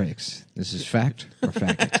Jonathan Frakes. This is fact or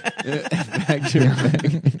fact?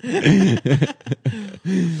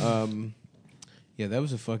 Yeah, that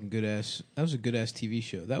was a fucking good ass. That was a good ass TV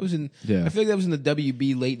show. That was in. Yeah. I feel like that was in the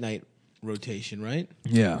WB late night rotation, right?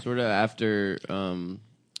 Yeah. sort of after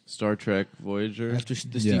Star Trek Voyager, After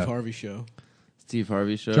the Yeah. Steve Harvey show. Steve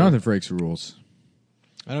Harvey show. Jonathan Frakes rules.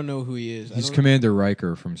 I don't know who he is. He's Commander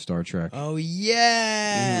Riker from Star Trek. Oh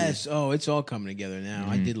yes! Oh, it's all coming together now.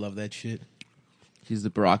 I did love that shit. He's the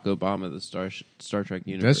Barack Obama of the Star Trek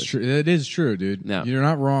universe. That's true. That is true, dude. No. You're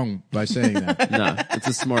not wrong by saying that. No, it's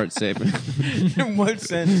a smart statement. In what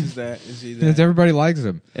sense is that? Is he that? Everybody likes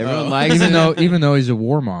him, Everyone likes even it. though he's a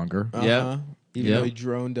warmonger. Yeah. Even Yeah. though he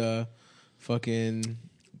droned a fucking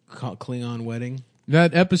Klingon wedding.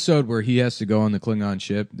 That episode where he has to go on the Klingon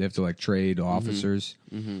ship, they have to like trade officers,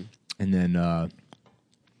 and then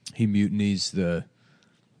he mutinies the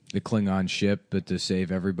Klingon ship, but to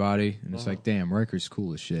save everybody. And it's like, damn, Riker's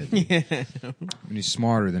cool as shit. Yeah, and he's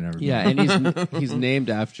smarter than everybody. Yeah, and he's named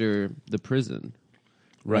after the prison,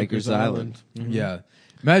 Rikers Island. Yeah.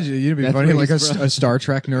 Imagine, it'd be That's funny, where like he's a Star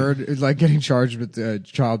Trek nerd, is like getting charged with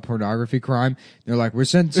child pornography crime. They're like, we're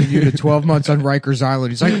sentencing you to 12 months on Rikers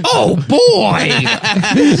Island. He's like, oh boy,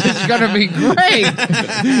 this is gonna be great.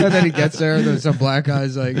 And then he gets there, and there's some black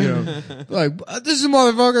guy's like, this is a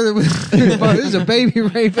motherfucker that was, this is a baby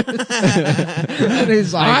rapist. And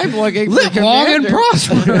he's like, I'm looking live long and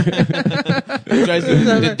prosper. He tries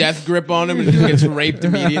the death grip on him and he gets raped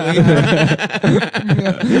immediately.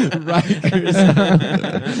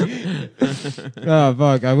 Oh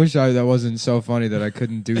fuck! I wish that wasn't so funny that I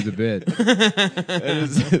couldn't do the bit.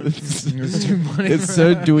 It's too funny. It's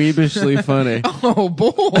so dweebishly funny. Oh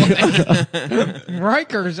boy,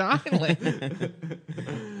 Rikers Island.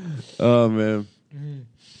 Oh man,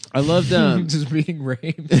 I loved Just being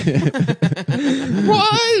raped.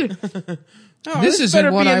 What? Oh, This isn't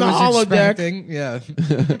better what be in I the was holodeck. expecting. Yeah.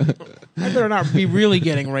 I better not be really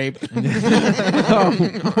getting raped.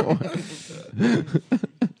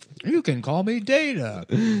 You can call me Data.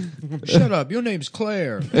 Shut up. Your name's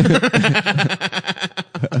Claire.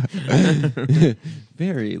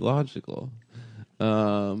 very logical.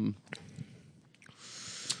 Yeah,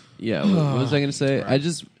 what was I going to say? I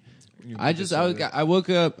woke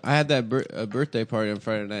up. I had that a birthday party on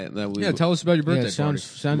Friday night, and then we. Yeah, tell us about your birthday Yeah, party.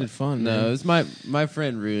 sounded fun. No, man. it was my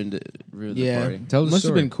friend ruined the party. Tell the Must have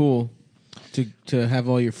story. been cool to have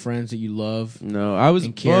all your friends that you love No, I was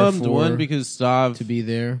And care bummed. for One because Stav to be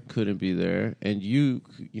there. couldn't be there, and you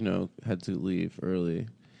had to leave early,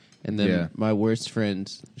 and then my worst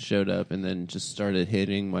friend showed up and then just started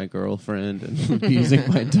hitting my girlfriend and abusing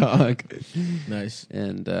my dog, Nice.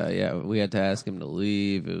 and we had to ask him to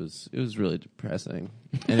leave. It was really depressing.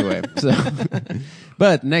 Anyway, so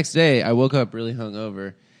but next day I woke up really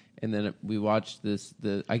hungover. And then we watched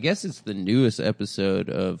I guess it's the newest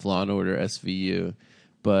episode of Law & Order SVU,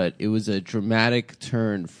 but it was a dramatic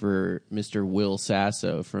turn for Mr. Will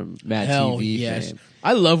Sasso from Mad Hell TV yes. fame.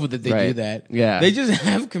 I love that they do Right. that. Yeah. They just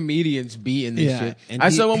have comedians be in this Yeah. shit. And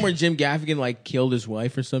I he- saw one where Jim Gaffigan like killed his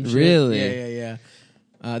wife or some shit. Really? Yeah.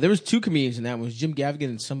 There was two comedians in that one. It was Jim Gaffigan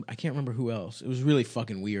and I can't remember who else. It was really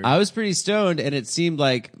fucking weird. I was pretty stoned, and it seemed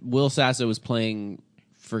like Will Sasso was playing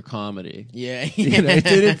for comedy. yeah. It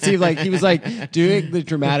didn't seem like he was like doing the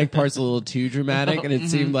dramatic parts a little too dramatic, and it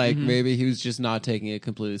seemed like maybe he was just not taking it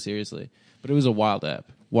completely seriously. But it was a wild app.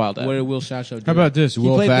 What did Will Sasso do? How about this? He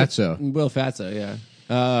Will played Fatso. Will Fatso, yeah.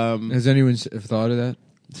 Has anyone thought of that?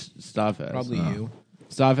 Stav has. Probably you.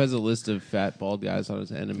 Stav has a list of fat bald guys on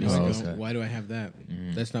his enemies. Like, okay. why do I have that?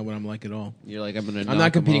 That's not what I'm like at all. You're like, I'm gonna. I'm knock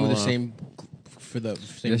not competing them with all the off. same for the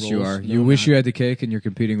same Yes, roles. you are. No, You I'm wish not. you had the cake, and you're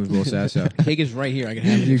competing with Will Sasso. Cake is right here. I can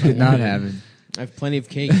have it. You could not have it. I have plenty of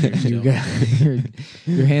cake here still. You got,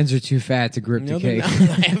 your hands are too fat to grip No, the they're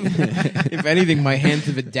cake. not. If anything, my hands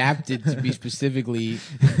have adapted to be specifically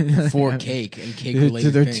for cake and cake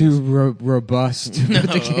related They're things. too robust. to No,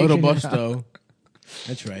 put the cake in your mouth. robusto.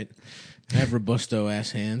 That's right. I have robusto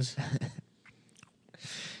ass hands.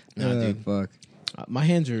 No, dude. Fuck. My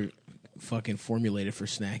hands are fucking formulated for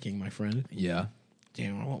snacking, my friend. Yeah.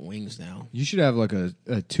 Damn, I want wings now. You should have like a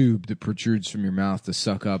tube that protrudes from your mouth to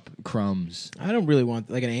suck up crumbs. I don't really want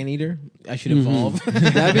like an anteater. I should evolve.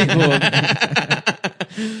 That'd be cool.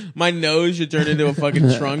 My nose should turn into a fucking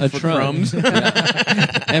trunk A for trunk. crumbs.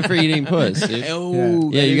 And for eating puss, dude. Oh,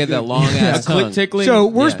 Yeah, you get that long ass click tongue. tickling. So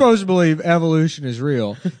we're Yeah. supposed to believe evolution is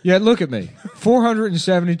real. Yet look at me,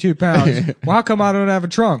 472 pounds. Well, how come I don't have a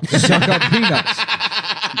trunk to suck up peanuts?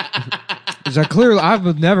 Because I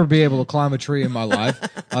would never be able to climb a tree in my life.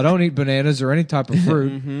 I don't eat bananas or any type of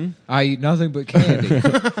fruit. I eat nothing but candy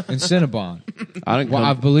and Cinnabon. I don't. Well,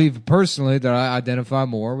 I believe personally that I identify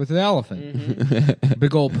more with the elephant.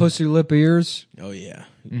 Big old pussy lip ears. Oh yeah,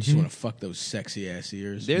 you just want to fuck those sexy ass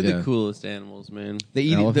ears. They're Yeah. the coolest animals, man. They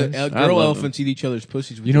eat Elephants? the I girl love elephants eat each other's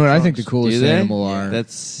pussies. With You know their what I think the trunks. coolest Do they? animal are?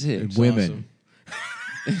 That's sick. women.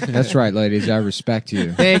 That's right, ladies. I respect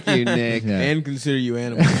you. Thank you, Nick. Yeah. and consider you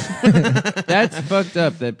animals. That's fucked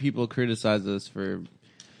up that people criticize us for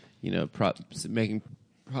making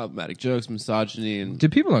problematic jokes, misogyny, and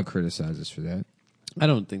People don't criticize us for that. I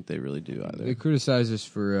don't think they really do either. They criticize us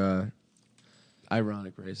for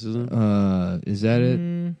Ironic racism. is that it? I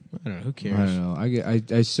don't know. Who cares? I don't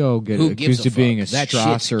know. I still get Who gives accused a of being a fuck? That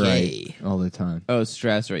shit's Strasserite gay. all the time. Oh,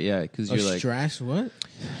 Strass, right? Yeah, because you're like Strass, what?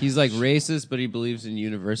 he's like racist, but he believes in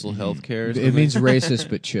universal health care. It means racist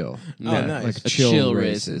but chill. Yeah, Oh, nice. Like a chill chill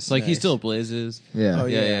racist. racist. Like he Nice. still blazes. Yeah. Oh,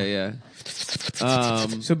 Yeah.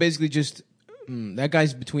 So basically, just that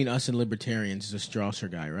guy's between us and libertarians is a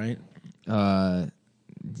Strasser guy, right?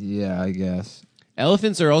 Yeah, I guess.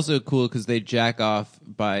 Elephants are also cool because they jack off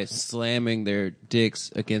by slamming their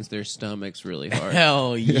dicks against their stomachs really hard.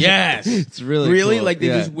 Hell yes! It's really cool. like they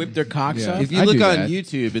Yeah. just whip their cocks Yeah. up. If you I look do on that.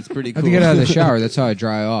 YouTube, it's pretty I cool. have to get out of the shower. That's how I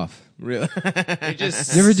dry off. Really? They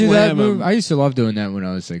just You ever do that slam move? 'em. I used to love doing that when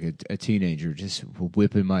I was like a teenager, just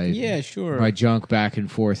whipping my Yeah, sure. my junk back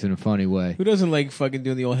and forth in a funny way. Who doesn't like fucking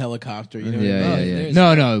doing the old helicopter? You know? Yeah. There's-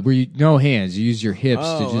 No, where you no hands. You use your hips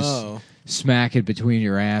Oh, to just smack it between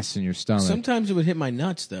your ass and your stomach. Sometimes it would hit my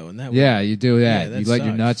nuts though, and that. Yeah, you do that. Yeah, that you let your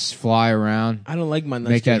sucks. nuts fly around, I don't like my nuts.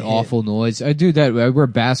 make to that hit. awful noise. I do that. I wear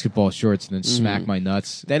basketball shorts and then smack my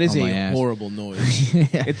nuts. That is on a my ass. horrible noise.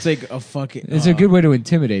 It's like a fucking. It's a good way to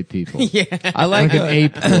intimidate people. Yeah. I like Like an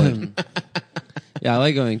ape would. Yeah, I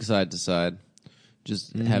like going side to side,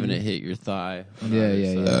 just having it hit your thigh. on Yeah,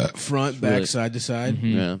 either yeah, side. Front, back, really- side to side.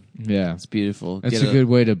 Yeah, Yeah, it's beautiful. that's Get a good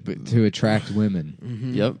way to attract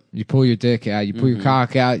women. Yep. You pull your dick out, you pull your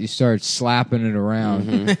cock out, you start slapping it around.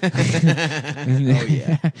 Oh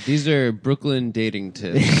yeah. These are Brooklyn dating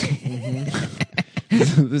tips.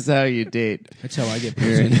 This is how you date. That's how I get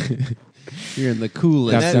You're pussy. you're in the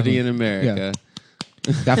coolest Definitely. city in America.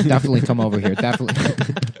 Definitely come over here.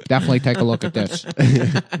 Definitely take a look at this.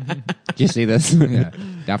 Do you see this? Yeah,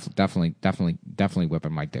 definitely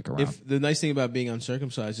whipping my dick around. If the nice thing about being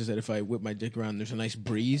uncircumcised is that if I whip my dick around, there's a nice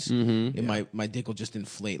breeze, and my dick will just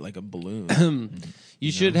inflate like a balloon.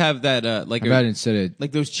 You should have that like How about instead of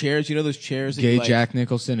Like those chairs, you know those chairs. That gay you like, Jack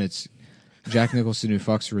Nicholson, it's Jack Nicholson who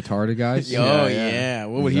fucks retarded guys. Oh yeah.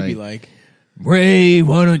 What would he be Like- like? Ray,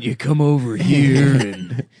 why don't you come over here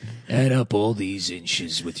and add up all these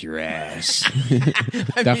inches with your ass?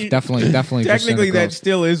 I mean, Definitely. Technically, that percent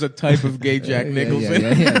still is a type of gay Jack of Nicholson.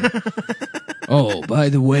 girls. Yeah. Oh, by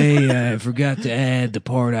the way, I forgot to add the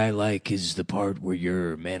part I like is the part where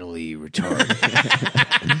you're mentally retarded.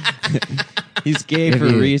 he's gay If for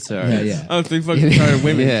you- retards. Yeah. Oh, so you fucking tired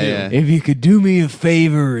women Yeah, too. yeah. If you could do me a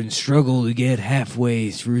favor and struggle to get halfway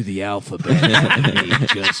through the alphabet, that would be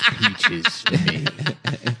just peaches to me.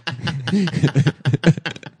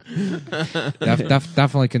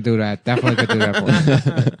 Definitely can do that. Definitely can do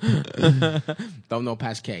that for you. Don't know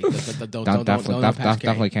past K. Don't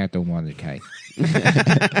Definitely can't do more than K.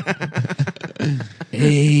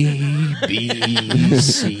 A, B,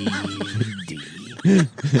 C, D.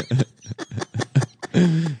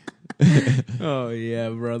 Oh yeah,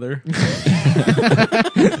 brother.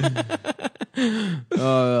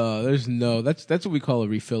 There's no. That's what we call a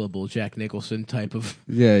refillable Jack Nicholson type of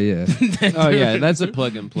Yeah. Oh yeah, that's a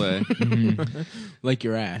plug and play. like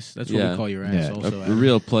your ass. That's what Yeah. we call your ass. Yeah. Also, A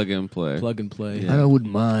real plug and play. plug and play. I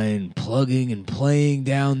wouldn't mind plugging and playing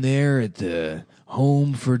down there at the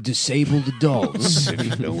home for disabled adults, if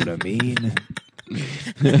you know what I mean.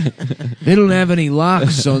 They don't have any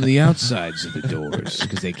locks on the outsides of the doors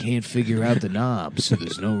because they can't figure out the knobs, so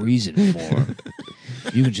there's no reason for them.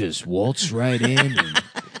 You can just waltz right in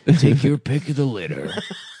and take your pick of the litter.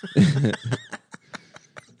 A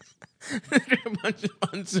bunch of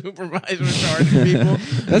unsupervised retarded people.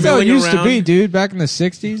 That's how it milling used to around- be, dude. Back in the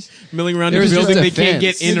 60s. Milling around There the was just building a they can't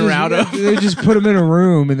fence. get in or out of. They just put them in a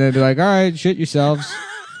room and they'd be like, all right, shit yourselves.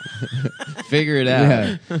 Figure it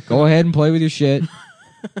out. Yeah. Go ahead and play with your shit.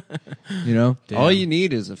 You know? All you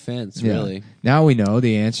need is a fence, Yeah. really. Now we know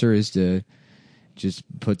the answer is to just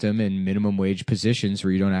put them in minimum wage positions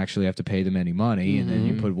where you don't actually have to pay them any money, and then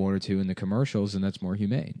you put one or two in the commercials, and that's more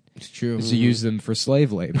humane. It's true. Is to use them for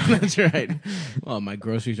slave labor. That's right. Well, my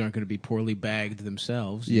groceries aren't going to be poorly bagged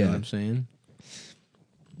themselves. You know Yeah. what I'm saying?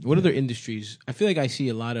 What other industries? I feel like I see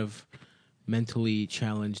a lot of mentally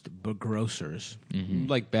challenged grocers.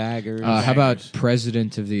 Like baggers. How about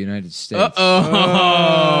President of the United States?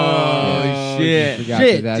 Oh, shit. Forgot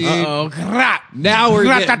Shit, that. dude. Oh, crap. now we're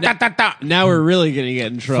now we're really gonna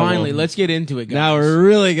get in trouble. Finally, let's get into it, guys. now we're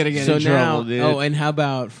really gonna get so in now, trouble, dude. Oh, and how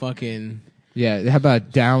about fucking... Yeah, how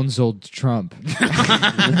about Downsold Trump?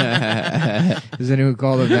 Has anyone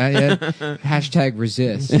called him that yet? Hashtag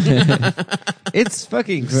resist. It's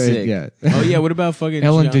fucking sick. Yeah. Oh yeah, what about fucking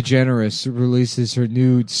Ellen John- DeGeneres releases her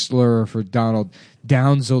new slur for Donald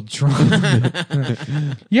Trump.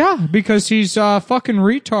 Yeah, because he's a fucking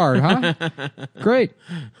retard, huh? Great.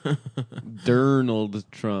 Donald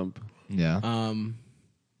Trump. Yeah.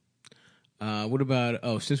 What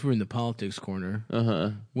about? Since we're in the politics corner,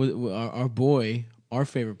 Uh-huh. our boy, our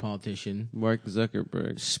favorite politician, Mark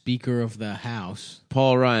Zuckerberg. Speaker of the House,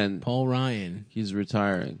 Paul Ryan. Paul Ryan, He's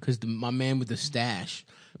retiring. because my man with the stash,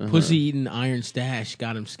 pussy eating iron stash,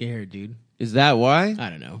 got him scared, dude. Is that why? I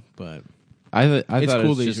don't know, but I It's thought cool it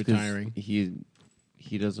was that he's just 'cause retiring.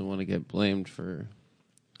 He doesn't want to get blamed for.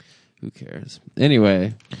 Who cares?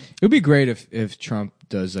 Anyway, It would be great if Trump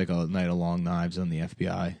does like a night of long knives on the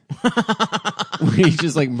FBI. he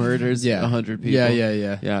just like murders 100 people. Yeah.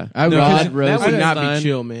 Yeah. I would, that because would not be Rosenstein.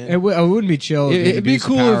 chill, man. it wouldn't be chill. It'd be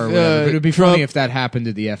cool Power or if, whatever, but it'd be Trump- funny if that happened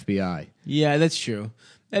to the FBI. Yeah, that's true.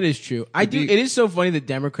 That is true. It is so funny that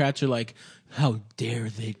Democrats are like, how dare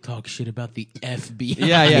they talk shit about the FBI?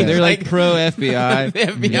 Yeah, they're like pro FBI. the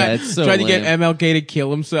FBI Yeah, it's so tried to get lame. MLK to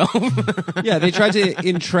kill himself. Yeah, they tried to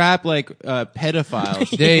entrap like pedophiles.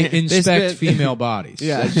 They inspect spent- female bodies.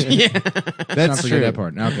 Yeah, Let's that's not forget true. that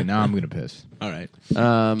part. Okay, now I'm gonna piss. All right.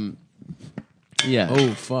 Yeah. Oh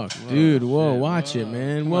fuck, dude! Whoa, watch it,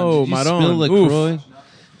 man! Whoa, Did you Maron. spill LaCroix?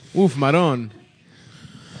 Oof, Maron.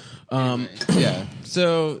 Yeah.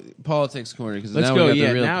 So politics corner because Let's now go. we got Yeah,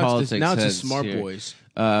 the real now politics. it's a heads smart here. boys.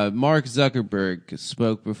 Mark Zuckerberg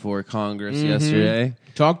spoke before Congress yesterday.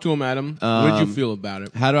 Talk to him, Adam. What did you feel about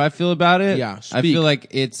it? How do I feel about it? Yeah, I speak. feel like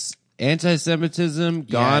it's anti-Semitism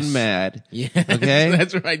gone Yes. mad. Yeah, Okay.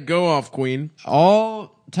 that's right. Go off, Queen.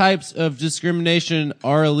 All types of discrimination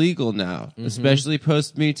are illegal now, especially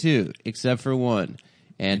post Me Too, except for one: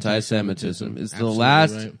 anti-Semitism. It's the Absolutely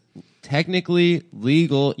last right. technically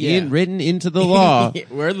legal, Yeah. written into the law.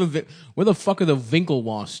 Where the fuck are the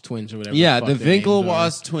Winklevoss twins or whatever? Yeah, fuck the their names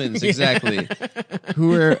Winklevoss twins, exactly.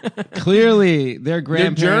 Who are clearly their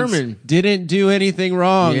grandparents German. didn't do anything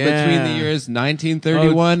wrong Yeah. between the years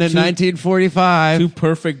 1931 and two- 1945. are. Two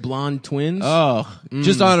perfect blonde twins. Oh,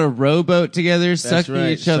 just on a rowboat together, sucking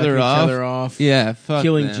right, each other sucking each off. other off. Yeah, fuck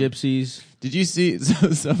killing them. gypsies. Did you see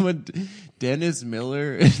someone? Dennis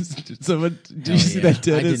Miller. Someone? Did you see Yeah, that I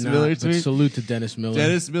Dennis did not, Miller but tweet? salute to Dennis Miller.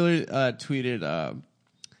 Dennis Miller tweeted.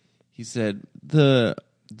 He said the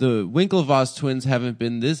Winklevoss twins haven't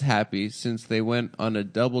been this happy since they went on a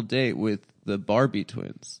double date with the Barbie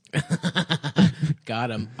twins, Got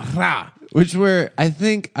him. which were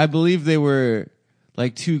I believe they were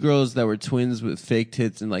like two girls that were twins with fake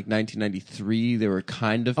tits in like 1993. They were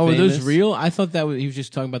kind of Oh, are famous. those real? I thought he was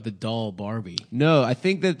just talking about the doll Barbie. No, I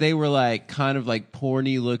think that they were like kind of like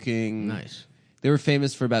porny looking. Nice. They were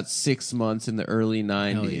famous for about 6 months in the early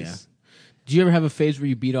 90s. Hell yeah. Do you ever have a phase where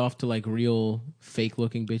you beat off to like real fake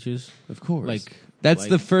looking bitches? Of course. Like That's like-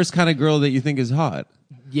 the first kind of girl that you think is hot.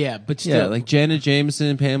 Yeah, but still, Yeah, like Janet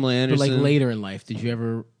Jameson, Pamela but Anderson. like later in life, did you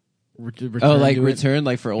ever return? Oh, like to it? return,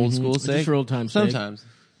 like for old school Just sake? for old time's sake. Sometimes.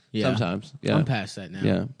 Yeah. Sometimes. Yeah. I'm past that now.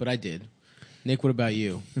 Yeah. But I did. Nick, what about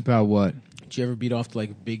you? About what? Did you ever beat off to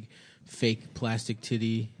like big fake plastic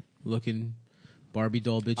titty looking Barbie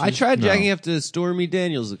doll bitches? I tried jacking up to Stormy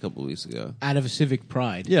Daniels a couple weeks ago. out of a civic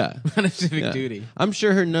pride. Yeah. Out of civic Yeah. duty. I'm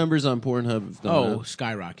sure her numbers on Pornhub have gone Oh, up.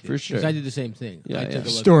 skyrocketed. For sure. 'Cause I did the same thing. Yeah, I yeah. took a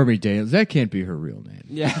look. Stormy Daniels. That can't be her real name.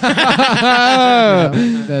 Yeah.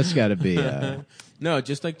 That's got to be. No,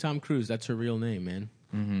 just like Tom Cruise. That's her real name, man.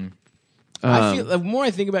 Mm-hmm. I feel the more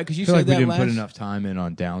I think about because you I feel said like we that didn't last. put enough time in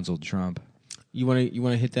on Downsald Trump. You want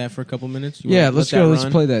to hit that for a couple minutes? You Yeah, wanna let's let go. that Let's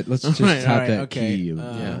run? play that. Let's just right, tap all right, that okay.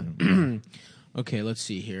 key. Okay, let's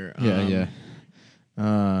see here. Yeah.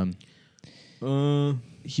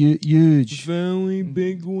 Huge. Huge. Very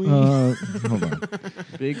big wee. Hold on.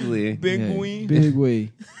 Bigly. Big Yeah, wee. Big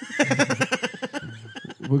wee.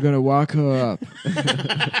 We're gonna walk her up.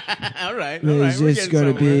 All right. It's we're just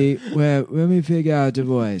getting gonna somewhere. be. Well, let me figure out the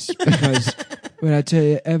voice because when I tell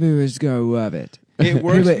you, everyone's gonna love it. It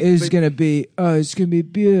works. It's but gonna be. Oh, it's gonna be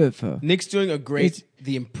beautiful. Nick's doing a great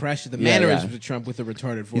the impression, the mannerisms of Trump with a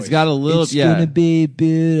retarded voice. He's got a little, It's yeah. gonna be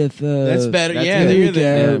beautiful. That's better. That's yeah, it. there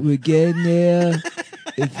There you we go. go. We're getting there.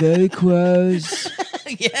 It's very close.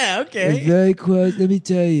 Yeah. It's Okay. very close. Let me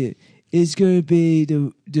tell you, it's gonna be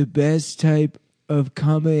the best type of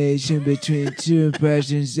combination between two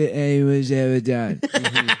impressions that anyone's ever done.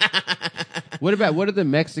 What are the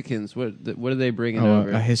Mexicans? What are they bringing Oh,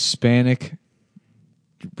 over? a Hispanic,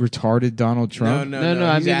 retarded Donald Trump. No.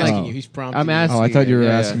 I He's mean, asking like- you. He's prompting. I'm you. asking. Oh, I thought you were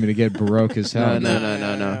Yeah, asking yeah. me to get baroque as hell.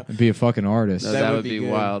 No. And be a fucking artist. No, That that would would be be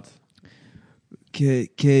good. wild. Que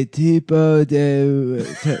tipo de...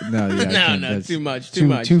 No, yeah, I No, can't. no, That's too much, too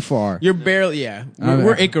much. Too far. You're barely, yeah.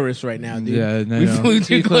 We're Icarus right now, dude. Yeah, no, we no. flew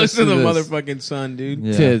too close to the this. motherfucking sun, dude.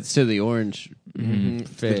 Yeah. To the orange The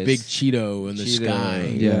face. big Cheeto in the Cheeto.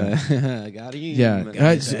 sky. Yeah. Got him. Yeah,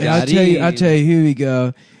 Guys, I'll tell you. Here we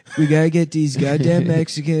go. We gotta get these goddamn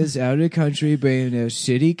Mexicans out of the country, bringing their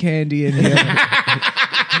shitty candy in here.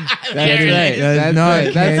 That's right. That's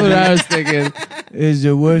not That's what I was thinking. Is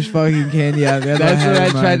the worst fucking candy I've ever That's had. what I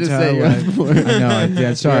in my tried to entire say you life. up for. I know.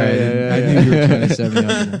 Yeah, sorry. Yeah, I knew you were trying to set me up.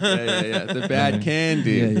 Yeah. The bad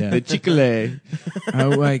candy. Yeah. The chicle. I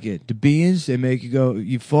don't like it. The beans, they make you go,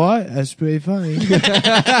 you fought? That's pretty funny.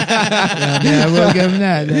 I mean, I will give them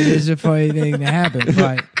that. That is a funny thing to happen.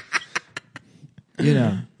 But, you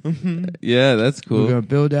know, Yeah, that's we're cool. going to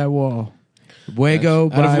build that wall.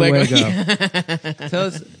 Wego Out of by Lego.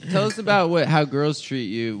 Wego. Tell us about how girls treat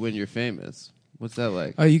you when you're famous. What's that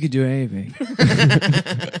like? Oh, you can do anything. You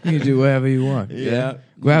can do whatever you want. Yeah.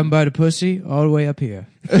 Grab him by the pussy all the way up here.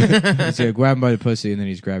 He's gonna grab him by the pussy and then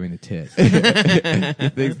he's grabbing the tit. He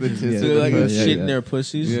thinks the tits Yeah. Do are they like the to best. shit in yeah. their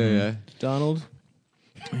pussies? Yeah. Donald?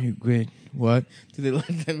 Great. What? Do they let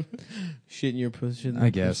them shit in your pussy? I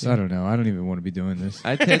guess. I don't know. I don't even want to be doing this.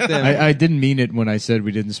 I take them. I didn't mean it when I said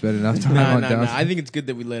we didn't spend enough time on No. down. I think it's good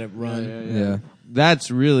that we let it run. Yeah.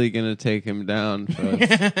 That's really gonna take him down, folks.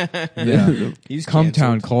 Yeah. He's Cumtown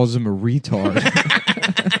canceled. calls him a retard.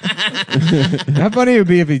 How funny it would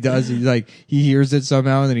be if he does. He's like he hears it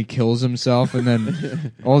somehow and then he kills himself and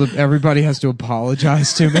then everybody has to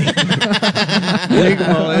apologize to me.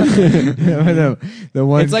 the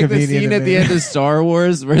one It's like the comedian scene that at the made- end of Star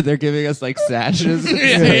Wars where they're giving us like sashes.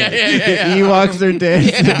 Yeah. The Ewoks are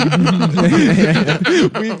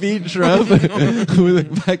dancing. We beat Trump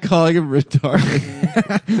by calling him retarded.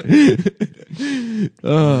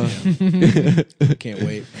 Can't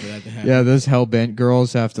wait for that to happen. Yeah, those hellbent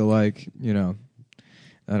girls have to I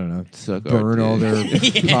don't know, Suck our burn all dick.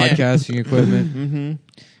 their podcasting equipment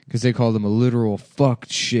because they call them a literal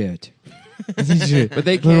fucked shit. But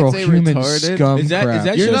they can't Literal say human retarded. scum Is that crap.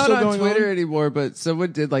 show You're not still on going Twitter on? anymore, but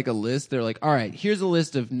someone did like a list. They're like, "All right, here's a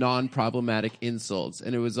list of non-problematic insults,"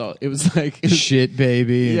 and it was like, shit,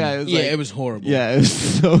 baby. and- yeah, It was horrible. yeah, it was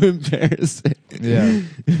so embarrassing. Yeah.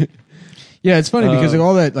 Yeah, it's funny because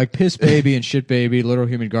all that piss baby and shit baby, literal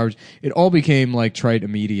human garbage, it all became trite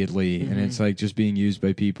immediately, and it's just being used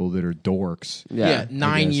by people that are dorks. Yeah,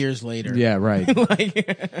 9 guess. years later. Yeah, right.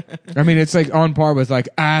 I mean, it's on par with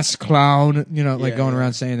ass clown, Yeah, going yeah.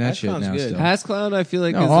 around saying that Ass shit clown's now. good. Still. Ass clown, I feel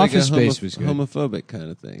like No, is Office like a Space was good. homophobic kind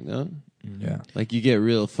of thing. No, Yeah. like you get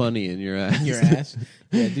real funny in your ass. Your ass.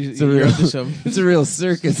 Yeah, dude, It's a you're real, up to some. it's a real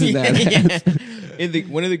circus in that ass. Yeah.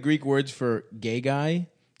 One of the Greek words for gay guy,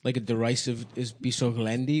 like a derisive, is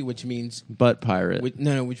bisoglendi, which means Butt pirate.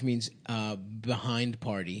 which means behind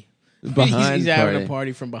party. Behind he's having party. a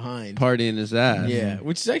party from behind. Party in his ass. Yeah,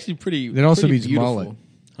 which is actually pretty. It also pretty means beautiful. mullet.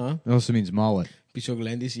 Huh? It also means mullet.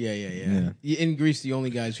 Bisoglendis? Yeah. In Greece, the only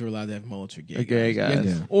guys who are allowed to have mullets are gay Are gay guys.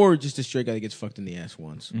 Yeah. Or just a straight guy that gets fucked in the ass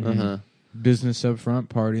once. Uh-huh. Business up front,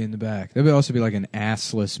 party in the back. There would also be an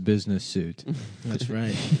assless business suit. That's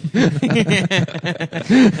right.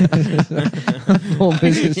 Full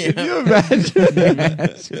business Yeah. Can you imagine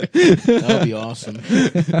That would be awesome.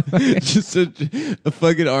 just a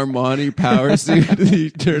fucking Armani power suit? You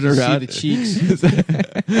turn You see around, the cheeks.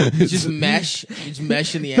 It's just mesh. It's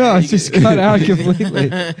mesh in the ass. No, You it's just can- cut out completely.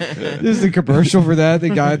 This is the commercial for that. The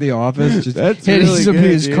guy at the office just That's handing really somebody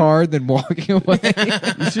good, his dude. card, then walking away.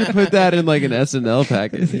 You should put that in an SNL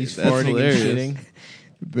package. He's That's farting hilarious. and shitting.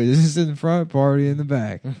 Business in the front, party in the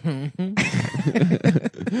back.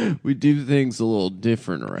 We do things a little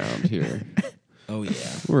different around here. Oh yeah.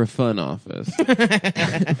 We're a fun office.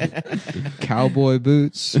 Cowboy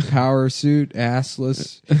boots, power suit,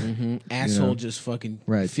 assless, Asshole know. just fucking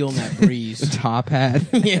Right. feeling that breeze. top hat.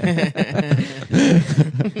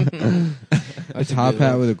 A top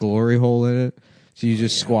hat with a glory hole in it. So you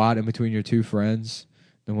just squat in between your two friends.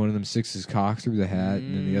 Then one of them sticks his cock through the hat,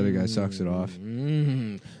 and then the other guy sucks it off.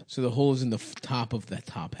 So the hole is in the top of the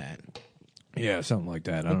top hat. Yeah, something like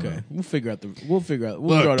that. I don't Okay, know. we'll figure out. We'll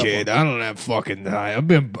throw Look, it kid, up. I don't have fucking time.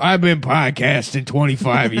 I've been podcasting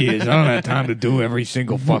 25 years. I don't have time to do every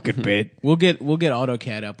single fucking bit. We'll get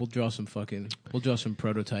AutoCAD up. We'll draw some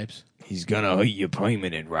prototypes. He's gonna eat you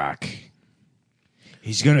permanent rock.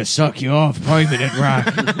 He's gonna suck you off permanent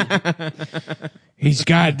rock. He's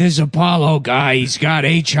got this Apollo guy. He's got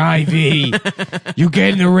HIV. You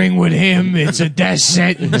get in the ring with him, it's a death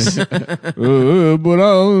sentence. But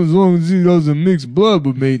as long as he doesn't mix blood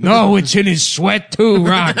with me. No, it's in his sweat too,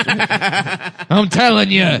 Rock. I'm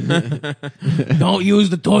telling you. Don't use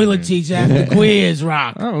the toilet seats after queers,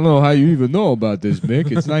 Rock. I don't know how you even know about this,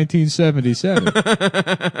 Mick. It's 1977.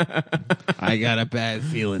 I got a bad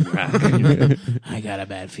feeling, Rock. I got a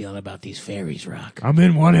bad feeling about these fairies, Rock. I'm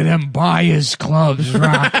in one of them buyers clubs,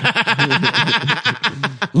 Rock.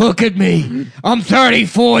 Look at me. I'm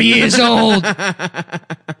 34 years old. Hell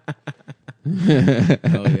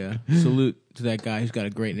yeah. Salute to that guy who's got a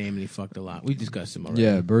great name and he fucked a lot. We discussed him already.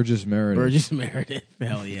 Yeah, Burgess Meredith. Burgess Meredith.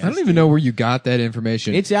 Hell yeah. I don't even know where you got that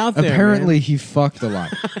information. It's out there, Apparently, man. he fucked a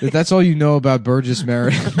lot. If that's all you know about Burgess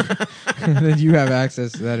Meredith, then you have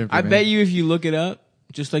access to that I information. bet you if you look it up,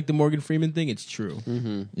 just like the Morgan Freeman thing, it's true.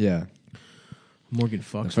 Yeah. Morgan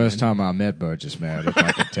fucks. The first man. time I met Burgess Meredith,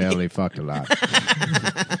 I could tell he fucked a lot.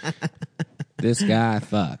 This guy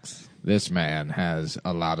fucks. This man has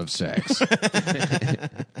a lot of sex.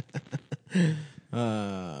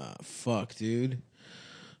 Fuck, dude.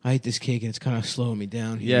 I ate this cake and it's kind of slowing me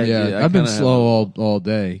down Yeah, here. Yeah, dude, I I've been kinda slow all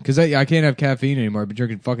day because I can't have caffeine anymore. I've been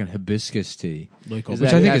drinking fucking hibiscus tea, Like, Is which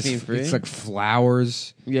that I think caffeine-free? it's like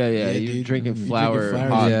flowers. Yeah, Yeah, you're dude. drinking You flower, drinking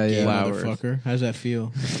hot Yeah, yeah. flowers. Motherfucker. How's that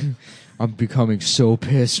feel? I'm becoming so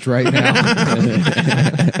pissed right now.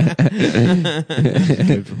 It's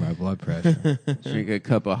good for my blood pressure. Drink a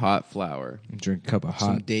cup of hot flour. Drink a cup of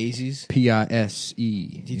Some hot daisies. PISE.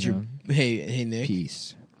 Did your hey Nick?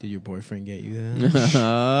 peace? Did your boyfriend get you that?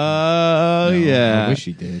 Oh, I yeah. wish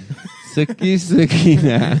he did. Sucky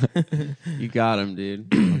now. You got him,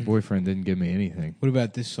 dude. My boyfriend didn't give me anything. What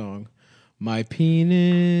about this song? My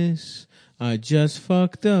penis. I just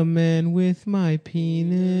fucked a man with my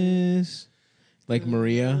penis. Like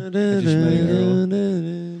Maria. I just met a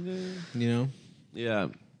girl. You know? Yeah.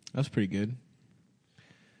 That's pretty good.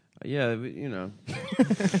 Yeah, but, you know.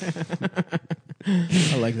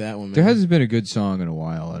 I like that one, man. There hasn't been a good song in a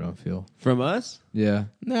while, I don't feel. From us? Yeah.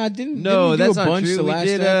 Nah, didn't No, we do that's a not bunch true. the We last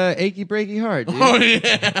did time? Achy Breaky Heart, dude.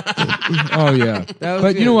 Oh, yeah. That was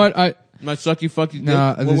But you know good. what? My sucky fucky dick.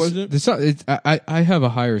 Nah, What was it? I have a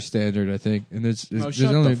higher standard, I think. And there's shut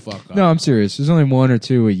the only, fuck up. No, I'm serious. There's only one or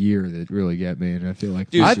two a year that really get me, and I feel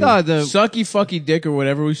like Dude, I thought the Sucky fucky dick or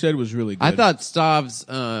whatever we said was really good. I thought Stav's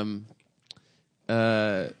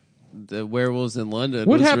the Werewolves in London.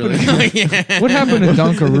 What was happened? Really What happened to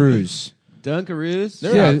Dunkaroos? Dunkaroos?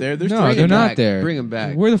 They're out there. They're no, bring they're 'em not back. there. Bring 'em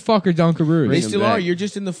back. Where the fuck are Dunkaroos? They Bring 'em still back. are. You're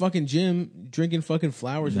just in the fucking gym drinking fucking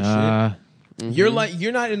flowers and Nah, shit. You're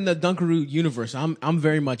not in the Dunkaroo universe. I'm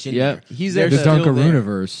very much in Yep. there. He's They're at the the still there.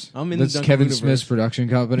 Dunkarooniverse. I'm in That's the Kevin Dunkarooniverse. Smith's production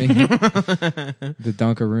company. The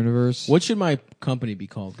Dunkarooniverse. What should my company be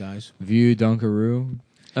called, guys? View Dunkaroo?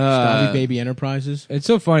 Stabby Baby Enterprises. It's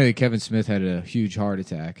so funny that Kevin Smith had a huge heart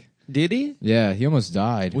attack. Did he? Yeah, he almost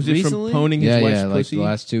died. Was it Recently? from poning yeah, his wife's yeah, like pussy? the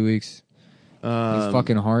last 2 weeks. His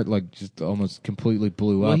fucking heart like just almost completely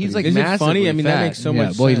blew Well, up. he's And like Is it massively funny? I mean, that fat. makes so yeah,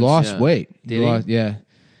 much well, he sense. lost Yeah. weight. Did he? Yeah,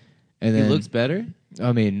 and He then looks better.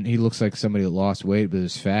 I mean, he looks like somebody that lost weight but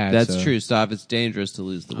is fat. That's so. true. Stop. It's dangerous to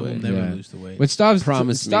lose the I will weight. never Yeah. lose the weight. But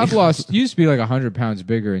Promise me. Stav lost. Used to be like 100 pounds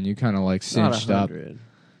bigger, and you kind of like Not cinched up. 100.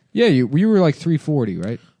 Yeah, you were like 340,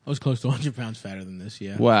 right? I was close to 100 pounds fatter than this.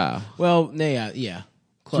 Yeah. Wow. Well, yeah.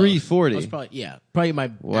 Close. 340. I was probably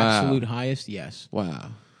my Wow. absolute highest. Yes.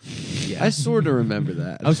 Wow. Yeah. I sort of remember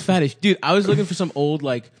that. I was fattish, dude. I was looking for some old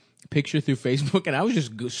like picture through Facebook, and I was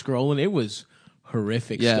just scrolling. It was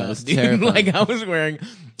horrific Yeah, stuff. it was dude. terrifying. Like I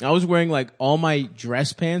was wearing like all my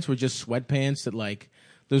dress pants were just sweatpants that like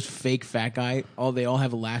those fake fat guy. They all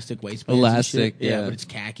have elastic waistbands. and Elastic, shit. yeah. but it's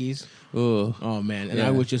khakis. Ooh. Oh man, and Yeah.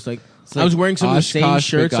 I was just like, like I was wearing some of the same Oshkosh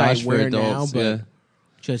shirts I Bagosh for wear adults, now, but yeah.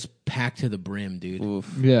 just packed to the brim, dude.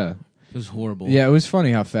 Oof. Yeah, It was horrible. yeah. It was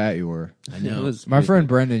funny how fat you were. I know. It was My pretty- friend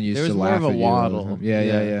Brendan used There was to more laugh of a at you all the waddle. time. Yeah,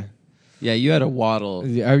 yeah, Yeah. yeah. Yeah, you had a waddle.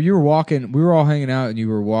 Yeah, you were walking. We were all hanging out, and you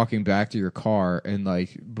were walking back to your car, and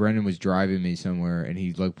like Brendan was driving me somewhere, and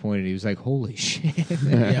he like pointed. He was like, "Holy shit!"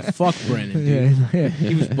 yeah, fuck Brennan, dude. yeah,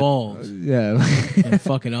 He was bald yeah, and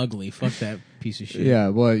fucking ugly. Fuck that piece of shit. yeah.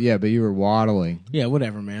 Well, yeah, but you were waddling. Yeah,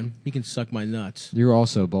 whatever, man. He can suck my nuts. You're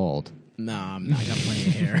also bald. Nah, I'm not. I got plenty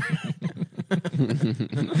of hair.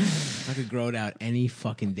 I could grow it out any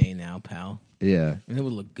fucking day now, pal. Yeah. And it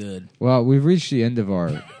would look good. Well, we've reached the end of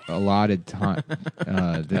our allotted time.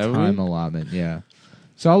 The Have we? time allotment. Yeah.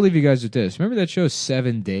 So I'll leave you guys with this. Remember that show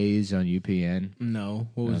 7 Days on UPN? No.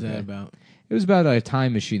 What was Okay. that about? It was about a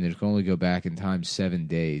time machine that can only go back in time 7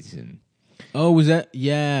 days, and Oh, was that?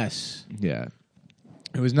 Yes. yeah.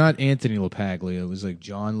 It was not Anthony LaPaglia. It was like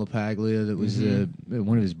John LaPaglia. That was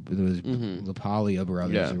one of his LaPaglia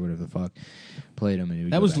brothers Yeah. or whatever the fuck played him. And he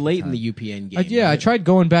would That go was back in late in time. the UPN game. Yeah, I right? tried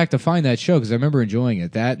going back to find that show because I remember enjoying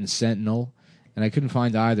it. That and Sentinel, and I couldn't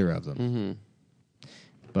find either of them.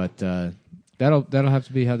 But that'll have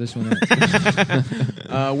to be how this one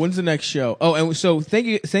ends. When's the next show? Oh, and so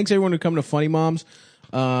thanks everyone for coming to Funny Moms.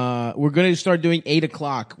 We're going to start doing 8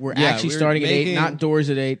 o'clock. We're Yeah, actually we're starting at 8, making- not doors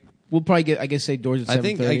at 8. We'll probably say doors at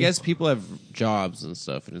 7:30. I guess people have jobs and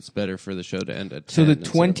stuff, and it's better for the show to end at 10 So the instead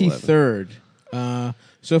of 11. 23rd.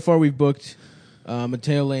 So far we've booked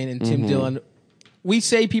Mateo Lane and Tim Dillon. We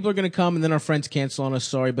say people are going to come, and then our friends cancel on us.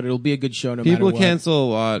 Sorry, but it'll be a good show no matter People what. cancel a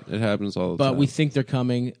lot. It happens all the But time. we think they're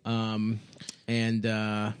coming. And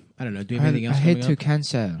I don't know. Do you have anything else I had coming to up?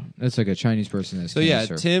 cancel. That's like a Chinese person. That's So yeah,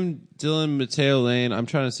 cancer. Tim Dillon, Mateo Lane. I'm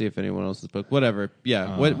trying to see if anyone else is booked. Whatever.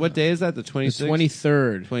 Yeah. What day is that? The 26th? The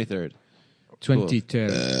 23rd. 23rd.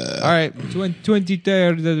 23rd. All right.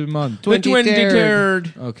 23rd of the month.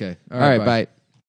 23rd. Okay. All right. Bye.